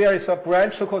geometry, there is a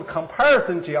branch so-called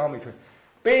comparison geometry.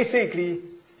 Basically,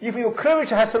 if your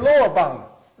curvature has a lower bound,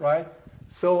 right?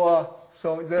 So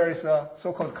so there is a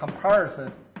so-called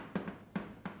comparison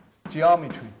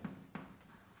geometry.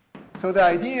 So the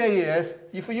idea is,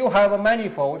 if you have a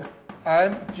manifold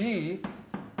MG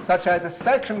such that the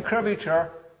section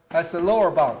curvature has a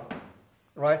lower bound,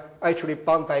 right? Actually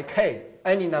bound by K,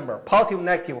 any number, positive,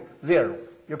 negative, 0.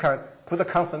 You can put a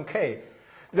constant K.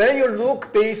 Then you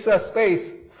look this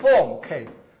space form K.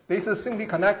 This is simply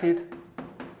connected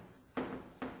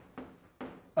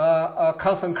a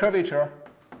constant curvature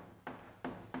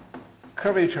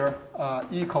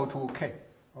equal to K,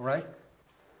 all right?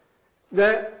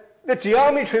 Then the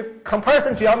geometry,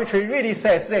 comparison geometry really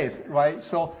says this, right?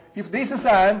 So if this is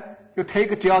M, you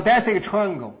take a geodesic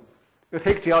triangle. You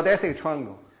take geodesic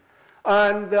triangle.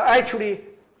 And actually,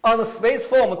 on the space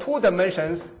form 2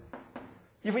 dimensions,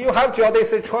 if you have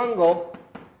geodesic triangle,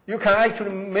 you can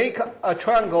actually make a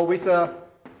triangle with a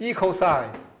equal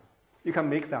side. You can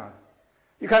make that.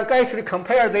 You can actually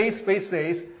compare this with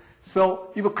this. So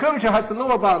if a curvature has a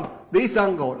lower bound, this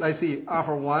angle, let's see,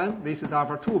 alpha 1, this is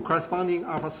alpha 2, corresponding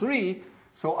alpha 3.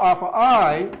 So alpha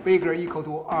I bigger equal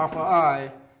to alpha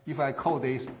I, if I call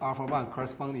this alpha 1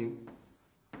 corresponding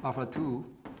alpha 2,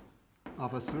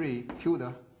 alpha 3,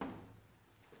 tilde.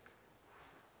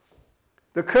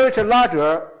 The curvature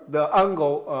larger, the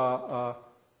angle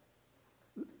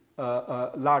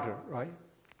larger, right?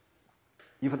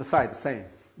 If the side is the same,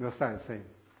 the side is the same.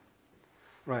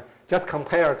 Right, just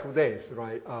compare to this,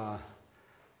 right?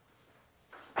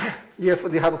 If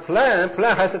they have a plane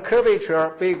has a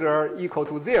curvature bigger equal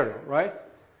to 0, right?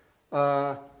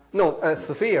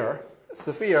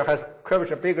 Sphere has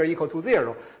curvature bigger equal to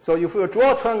 0. So if you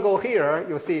draw a triangle here,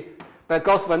 you see by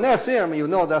Gauss-Van theorem, you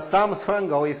know that some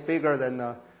triangle is bigger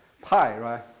than pi,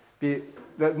 right?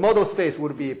 The model space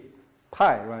would be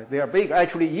pi, right? They are big.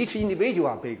 Actually, each individual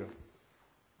are bigger.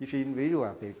 Each individual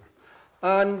are bigger.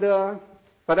 And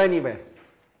but anyway,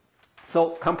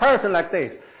 so comparison like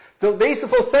this. So this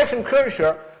for section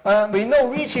curvature, we know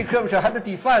Ricci curvature have to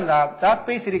define that. That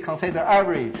basically consider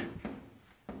average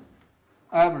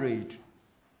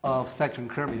of section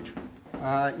curvature.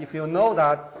 If you know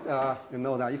that, you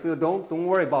know that. If you don't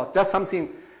worry about just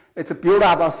something. It's built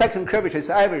up on section curvature. It's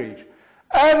average.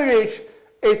 Average,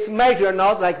 it's measured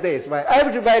not like this, right?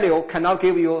 Average value cannot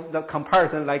give you the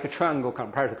comparison like a triangle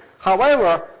comparison.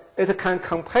 However, it can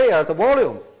compare the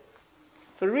volume.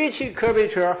 The Ricci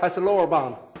curvature has a lower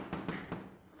bound,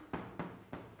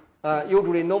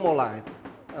 usually normalized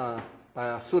by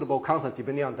a suitable constant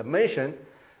depending on dimension.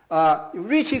 If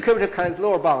Ricci curvature has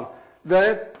lower bound,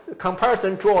 then the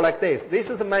comparison draw like this. This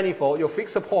is the manifold. You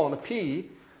fix a point P,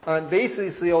 and this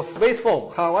is your space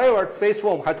form. However, space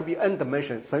form has to be n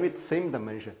dimension, same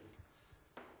dimension,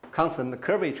 constant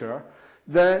curvature.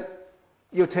 Then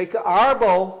you take R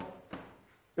ball.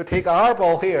 You take R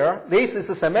ball here. This is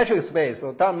a symmetric space, so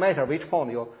it doesn't matter which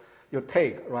point you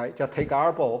take, right? Just take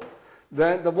R ball.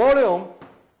 Then the volume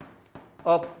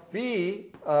of B,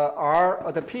 R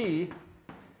at the P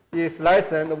is less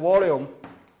than the volume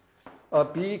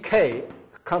of BK,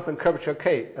 constant curvature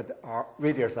K at the R,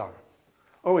 radius R.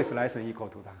 Always less than equal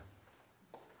to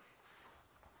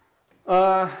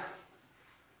that.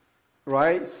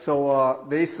 Right, so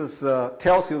this is,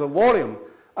 tells you the volume.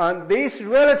 And this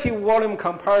relative volume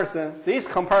comparison, this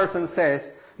comparison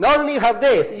says, not only you have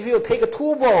this, if you take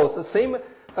 2 balls, the same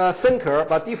center,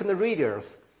 but different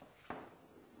radius,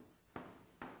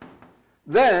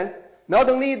 then not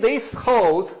only this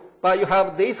holds, but you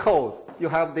have this holds. You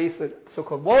have this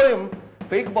so-called volume,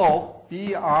 big ball,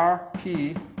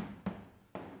 BRP,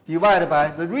 divided by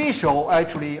the ratio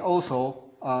actually also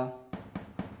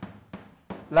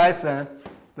less than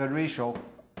the ratio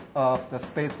of the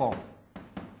space form.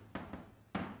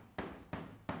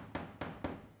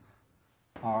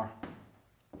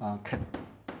 K.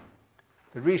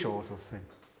 The ratio also the same.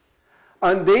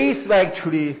 And this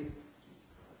actually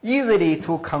easily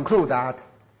to conclude that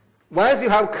once you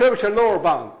have curvature lower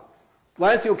bound,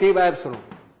 once you give epsilon,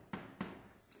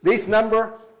 this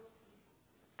number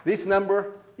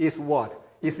is what?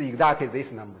 Is exactly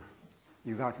this number.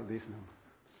 Exactly this number.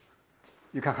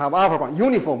 You can have upper bound,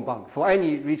 uniform bound for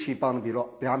any Ricci bound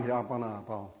below, diameter bound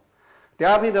above.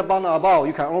 Diameter bound above,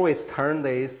 you can always turn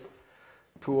this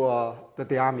to the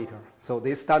diameter. So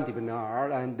this doesn't depend on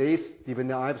R, and this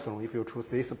depends on epsilon if you choose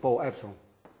this ball epsilon.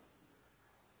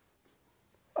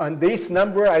 And this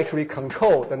number actually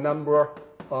controls the number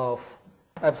of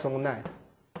epsilon net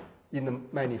in the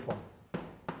manifold.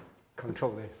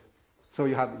 Control this. So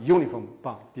you have uniform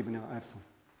bound depending on epsilon.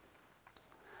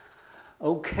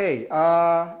 Okay,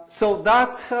 so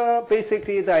that's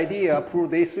basically the idea. Prove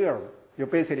this theorem. You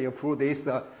basically prove this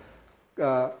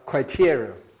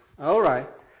criteria. All right.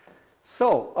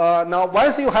 So now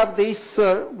once you have this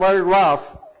very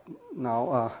rough,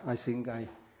 now I think I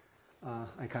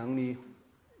can only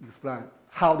explain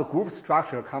how the group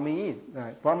structure coming in,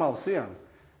 right? Gromov theorem.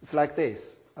 It's like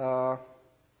this.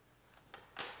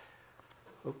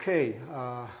 Okay,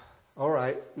 all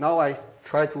right. Now I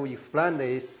try to explain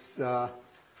this,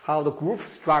 how the group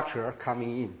structure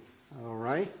coming in, all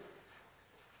right?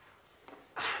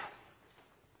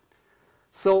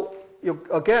 So you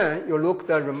look at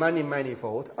the Riemannian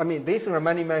manifold. I mean, this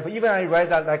Riemannian manifold, even I write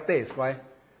that like this, right?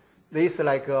 This is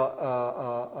like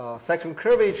a section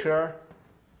curvature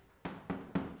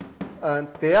and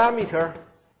diameter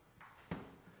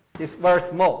is very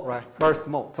small, right? Very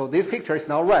small. So this picture is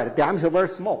not red. Diameter very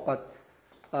small, but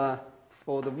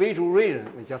for the visual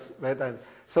reason, we just write that.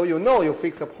 So you know you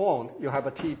fix a point, you have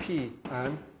a TP,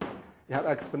 and you have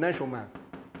exponential map.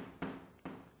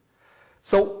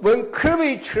 So when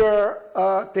curvature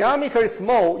diameter is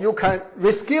small, you can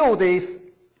rescale this.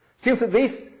 Since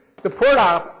the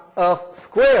product of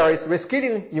square is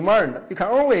rescaling invariant, you can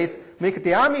always make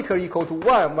diameter equal to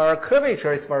 1 where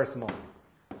curvature is very small.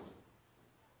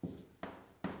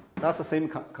 That's the same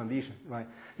condition, right?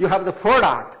 You have the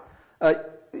product,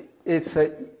 it's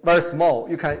very small.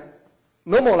 You can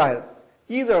normalize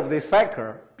either of these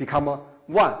factor become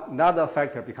 1, another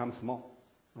factor becomes small,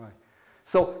 right?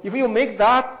 So if you make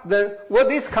that, then what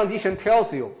this condition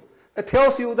tells you? It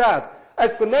tells you that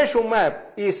exponential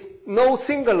map is no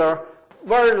singular,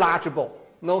 very largeable,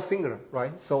 no singular,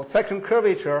 right? So section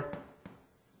curvature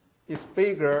is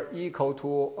bigger equal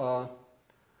to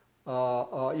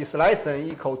is less than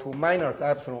equal to minus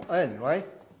epsilon n, right?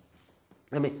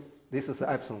 I mean, this is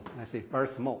epsilon, I see, very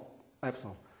small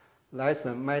epsilon. Less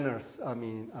than minus,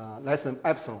 less than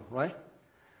epsilon, right?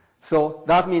 So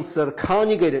that means that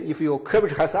conjugated, if your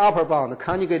curvature has upper bound, the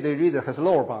conjugated region has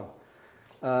lower bound.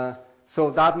 So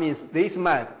that means this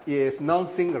map is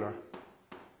non-singular,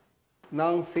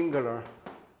 enlargeable.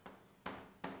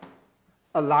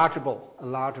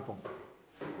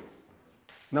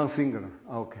 Non-singular,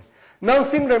 okay.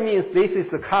 Non-singular means this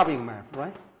is the carving map,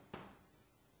 right?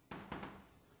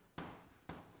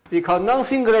 Because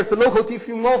non-singular is local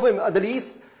diffeomorphism, at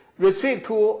least restrict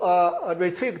to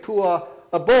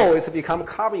a ball is become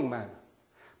carving map.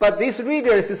 But this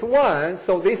radius is 1,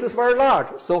 so this is very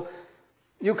large. So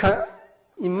you can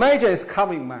imagine it's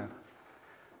carving map.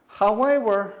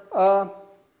 However,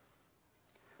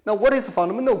 now what is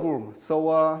fundamental group?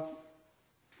 So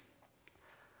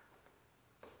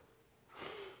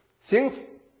since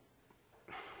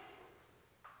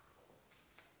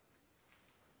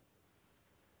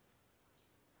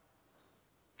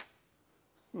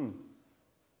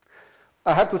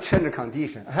I have to change the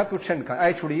condition.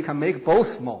 Actually, you can make both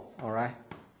small, all right?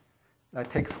 I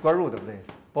take square root of this,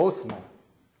 both small.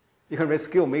 You can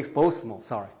rescale makes both small,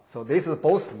 sorry. So this is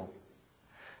both small.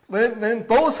 When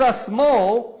both are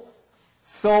small,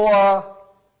 so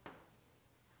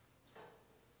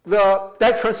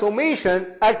that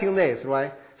transformation acting this,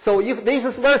 right? So if this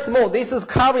is very small, this is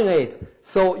carving it.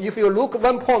 So if you look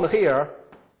 1 point here,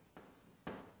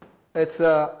 it's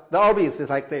the orbit is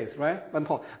like this, right? 1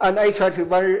 point, and H actually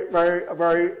very,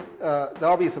 the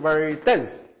orbit is very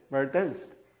dense,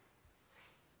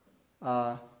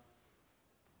 all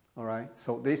right.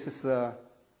 So this is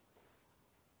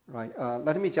right.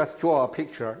 Let me just draw a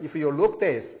picture. If you look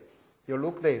this,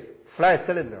 flat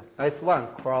cylinder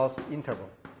S1 cross interval.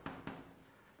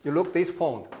 You look this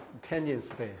point, tangent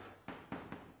space,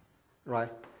 right?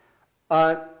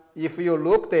 If you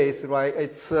look this, right,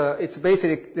 it's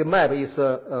basically the map is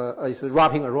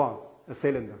wrapping around a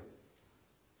cylinder,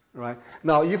 right?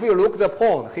 Now, if you look the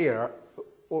point here,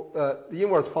 the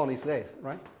inverse point is this,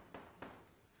 right?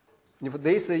 If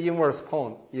this inverse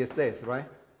point is this, right?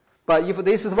 But if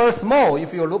this is very small,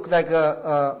 if you look like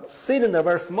a cylinder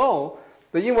very small,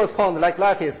 the inverse point like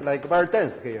lattice, like very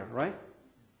dense here, right?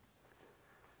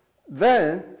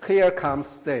 Then here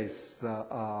comes this.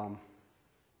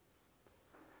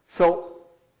 So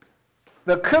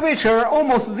the curvature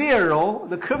almost zero,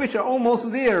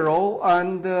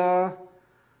 and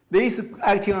this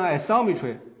acting on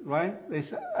isometry, right?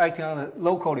 This acting on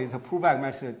locally is a pullback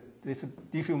metric. This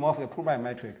diffeomorphic pullback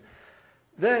metric.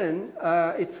 Then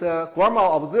it's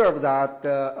Gromov observed that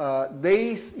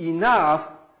this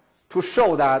enough to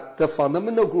show that the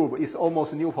fundamental group is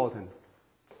almost nilpotent.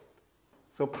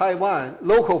 So pi 1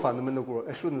 local fundamental group,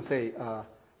 I shouldn't say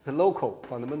the local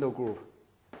fundamental group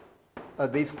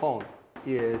at this point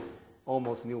is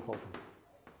almost nilpotent.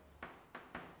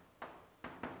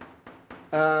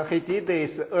 He did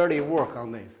this early work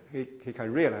on this. He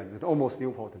can realize it's almost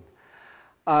nilpotent.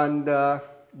 And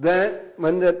then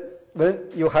when the when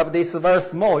you have this very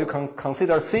small, you can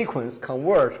consider sequence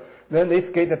converge. Then this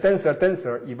get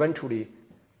denser. Eventually,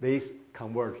 this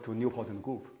converge to nilpotent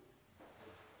group.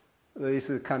 This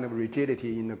is kind of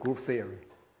rigidity in the group theory.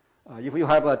 If you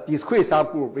have a discrete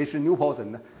subgroup which is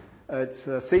nilpotent, it's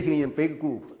sitting in big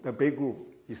group. The big group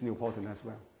is nilpotent as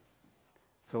well.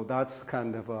 So that's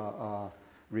kind of a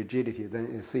rigidity.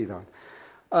 Then you see that.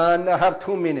 And I have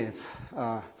 2 minutes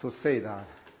to say that.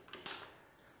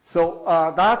 So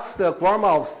that's the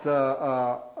Gromov's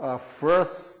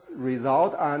first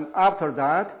result. And after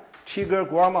that, Chigger,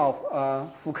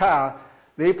 Gromov, Foucault,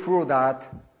 they prove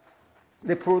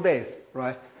this,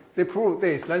 right? They prove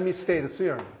this. Let me state the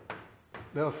theorem.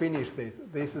 They'll finish this.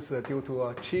 This is due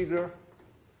to Chigger,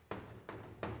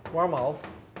 Gromov,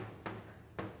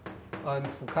 and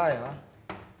Foucault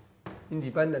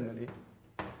independently.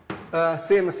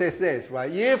 Theorem says this,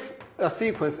 right? If a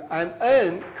sequence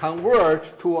Mn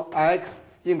converge to X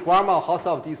in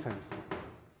Gromov-Hausdorff distance,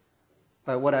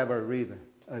 by whatever reason,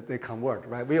 they converge,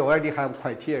 right? We already have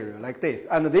criteria like this.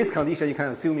 Under this condition, you can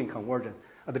assume convergence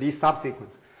at least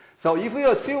subsequence. So if we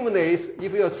assume this,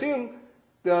 if we assume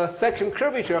the section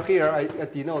curvature here, I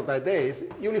denote by this,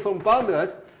 uniform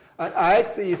bounded, and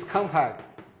X is compact.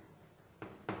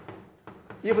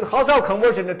 If the Hausdorff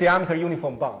convergent, the diameter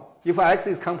uniform bound. If X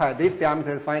is compact, this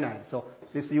diameter is finite, so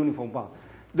this is uniform bound.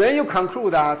 Then you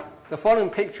conclude that the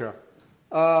following picture,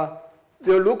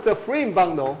 you look the frame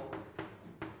bundle,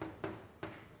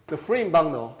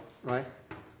 right?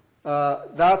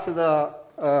 That's the,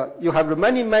 you have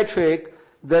Riemannian metric,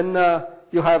 then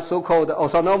you have so-called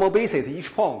orthonormal basis,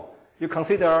 each point. You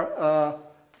consider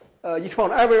each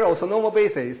point, every orthonormal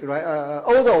basis, right?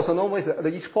 All the orthonormal basis at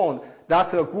each point,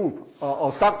 that's a group,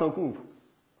 or sectional group,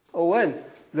 On.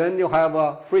 Then you have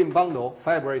a frame bundle,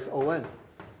 fiber is On.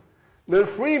 The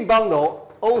frame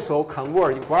bundle also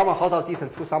convert in Gromov-Hausdorff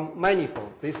distance to some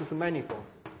manifold. This is a manifold.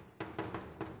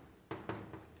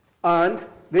 And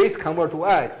this convert to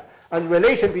X. And the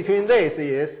relation between this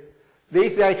is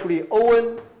actually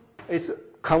On is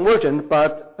convergent,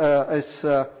 but it's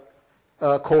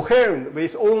coherent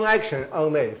with On action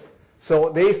on this. So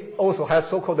this also has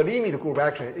so-called limit group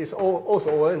action. It's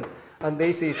also On. And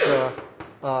this is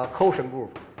quotient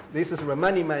group. This is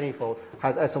Riemannian manifold,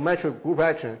 has isometric group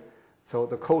action. So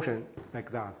the quotient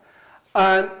like that.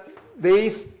 And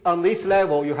this, on this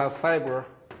level, you have fiber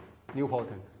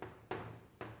nilpotent.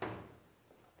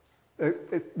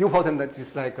 Nilpotent that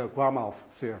is like a Gromov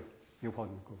theorem,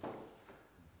 nilpotent group.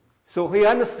 So we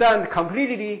understand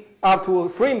completely up to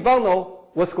frame bundle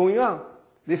what's going on.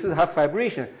 This is have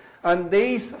fibration. And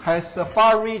this has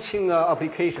far-reaching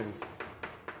applications.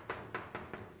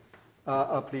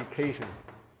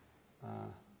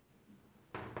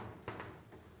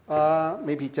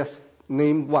 Maybe just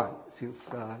name one,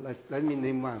 since let me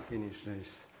name one, finish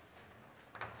this.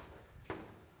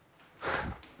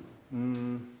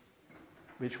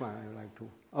 Which one I would like to?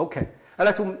 Okay, I'd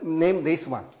like to name this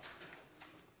one.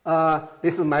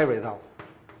 This is my result.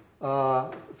 I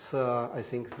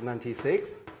think it's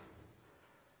 96.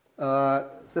 The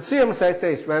theorem says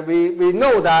this, right? We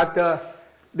know that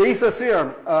this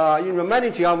theorem in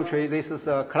Riemannian geometry, this is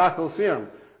a classical theorem,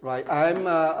 right? I'm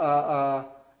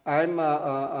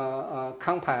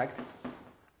compact.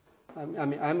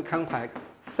 I'm compact.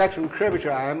 Section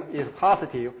curvature M is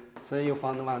positive, so you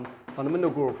found one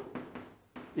fundamental group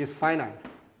is finite,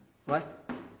 right?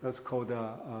 That's called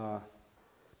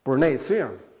Bernet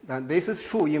theorem. And this is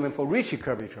true even for Ricci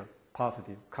curvature,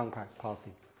 positive, compact,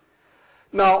 positive.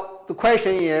 Now the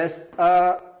question is,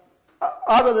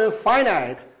 other than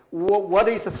finite, what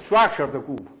is the structure of the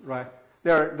group, right?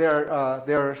 There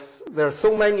are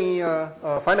so many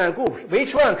finite groups.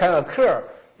 Which one can occur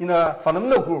in a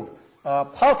fundamental group,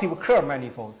 positive curve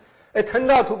manifold? It turned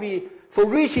out to be for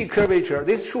Ricci curvature.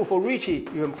 This is true for Ricci,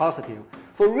 even positive.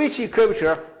 For Ricci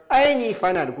curvature, any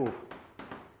finite group,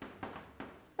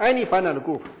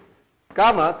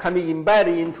 gamma can be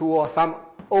embedded into some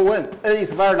On. N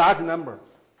is a very large number.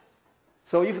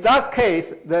 So if that's the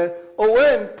case, the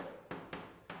On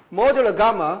modular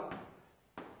gamma,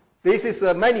 this is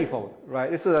a manifold,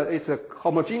 right? It's a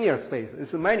homogeneous space.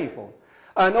 It's a manifold.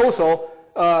 And also,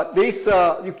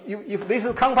 if this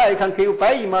is compact, you can give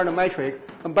bi-emergent metric.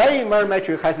 And bi-emergent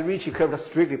metric has Ricci curve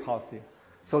strictly positive.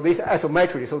 So this is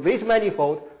isometric. So this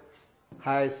manifold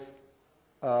has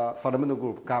fundamental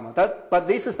group gamma. But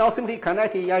this is not simply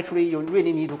connected. Actually, you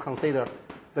really need to consider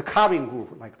the carving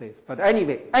group like this. But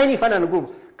anyway, any finite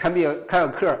group can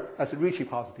occur as Ricci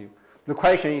positive. The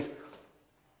question is,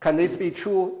 can this be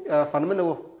true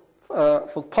fundamental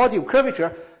for positive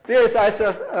curvature? There is, as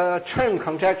Chen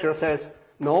conjecture says,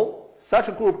 no. such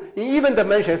a group in even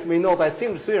dimensions we know by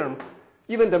single theorem,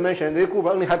 even dimension, the group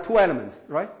only have 2 elements,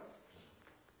 right?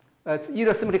 It's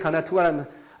either simply connect 2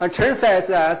 elements. And Chen says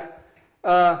that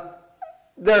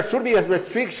there should be a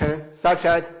restriction such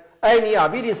as any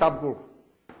abelian subgroup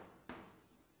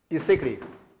is cyclic.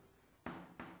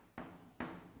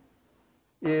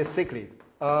 This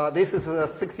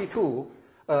is 62,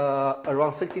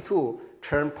 around 62,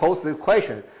 Chen posed this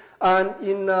question. And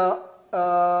in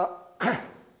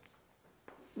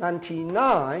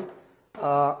 99,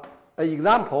 an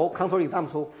example, control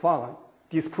example found,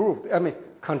 disproved,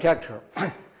 conjecture.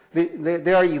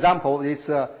 Their example is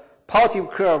positive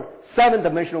curve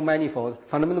 7-dimensional manifold.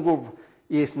 Fundamental group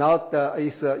is not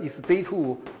is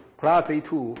Z2 plus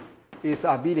Z2 is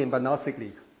abelian but not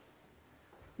cyclic.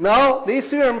 Now this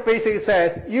theorem basically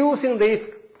says using this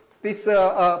based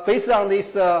on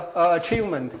this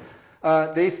achievement,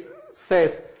 this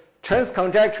says Chen's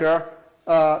conjecture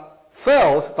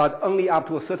fails but only up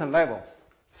to a certain level.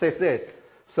 Says this.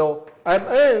 So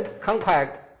Mn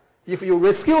compact. If you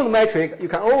rescue the metric, you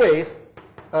can always,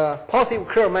 positive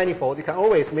curve manifold, you can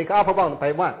always make upper bound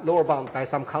by 1, lower bound by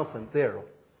some constant 0.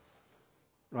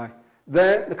 Right?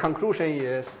 Then the conclusion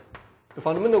is the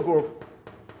fundamental group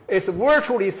is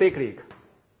virtually cyclic.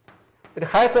 It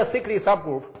has a cyclic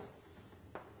subgroup.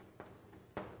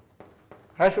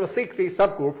 Has a cyclic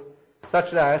subgroup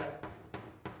such that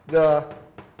the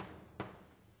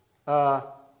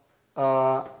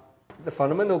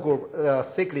fundamental group,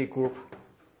 cyclic group,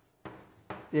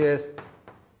 is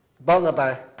bounded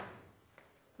by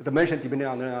the dimension depending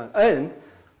on n,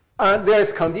 and there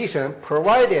is condition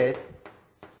provided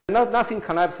nothing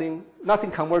collapsing, nothing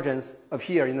convergence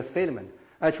appear in the statement.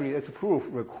 Actually, its proof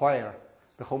require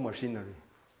the whole machinery.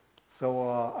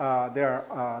 So there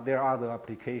are other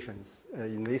applications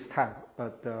in this type,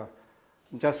 but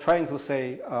I'm just trying to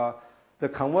say the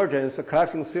convergence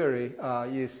collapsing theory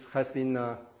has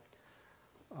been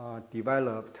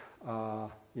developed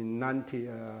in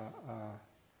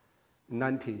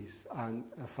 90s and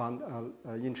found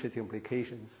interesting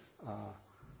implications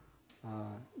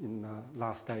in the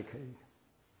last decade.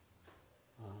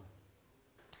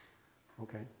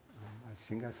 Okay, I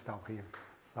think I stop here.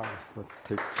 Sorry for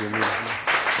taking a few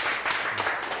minutes.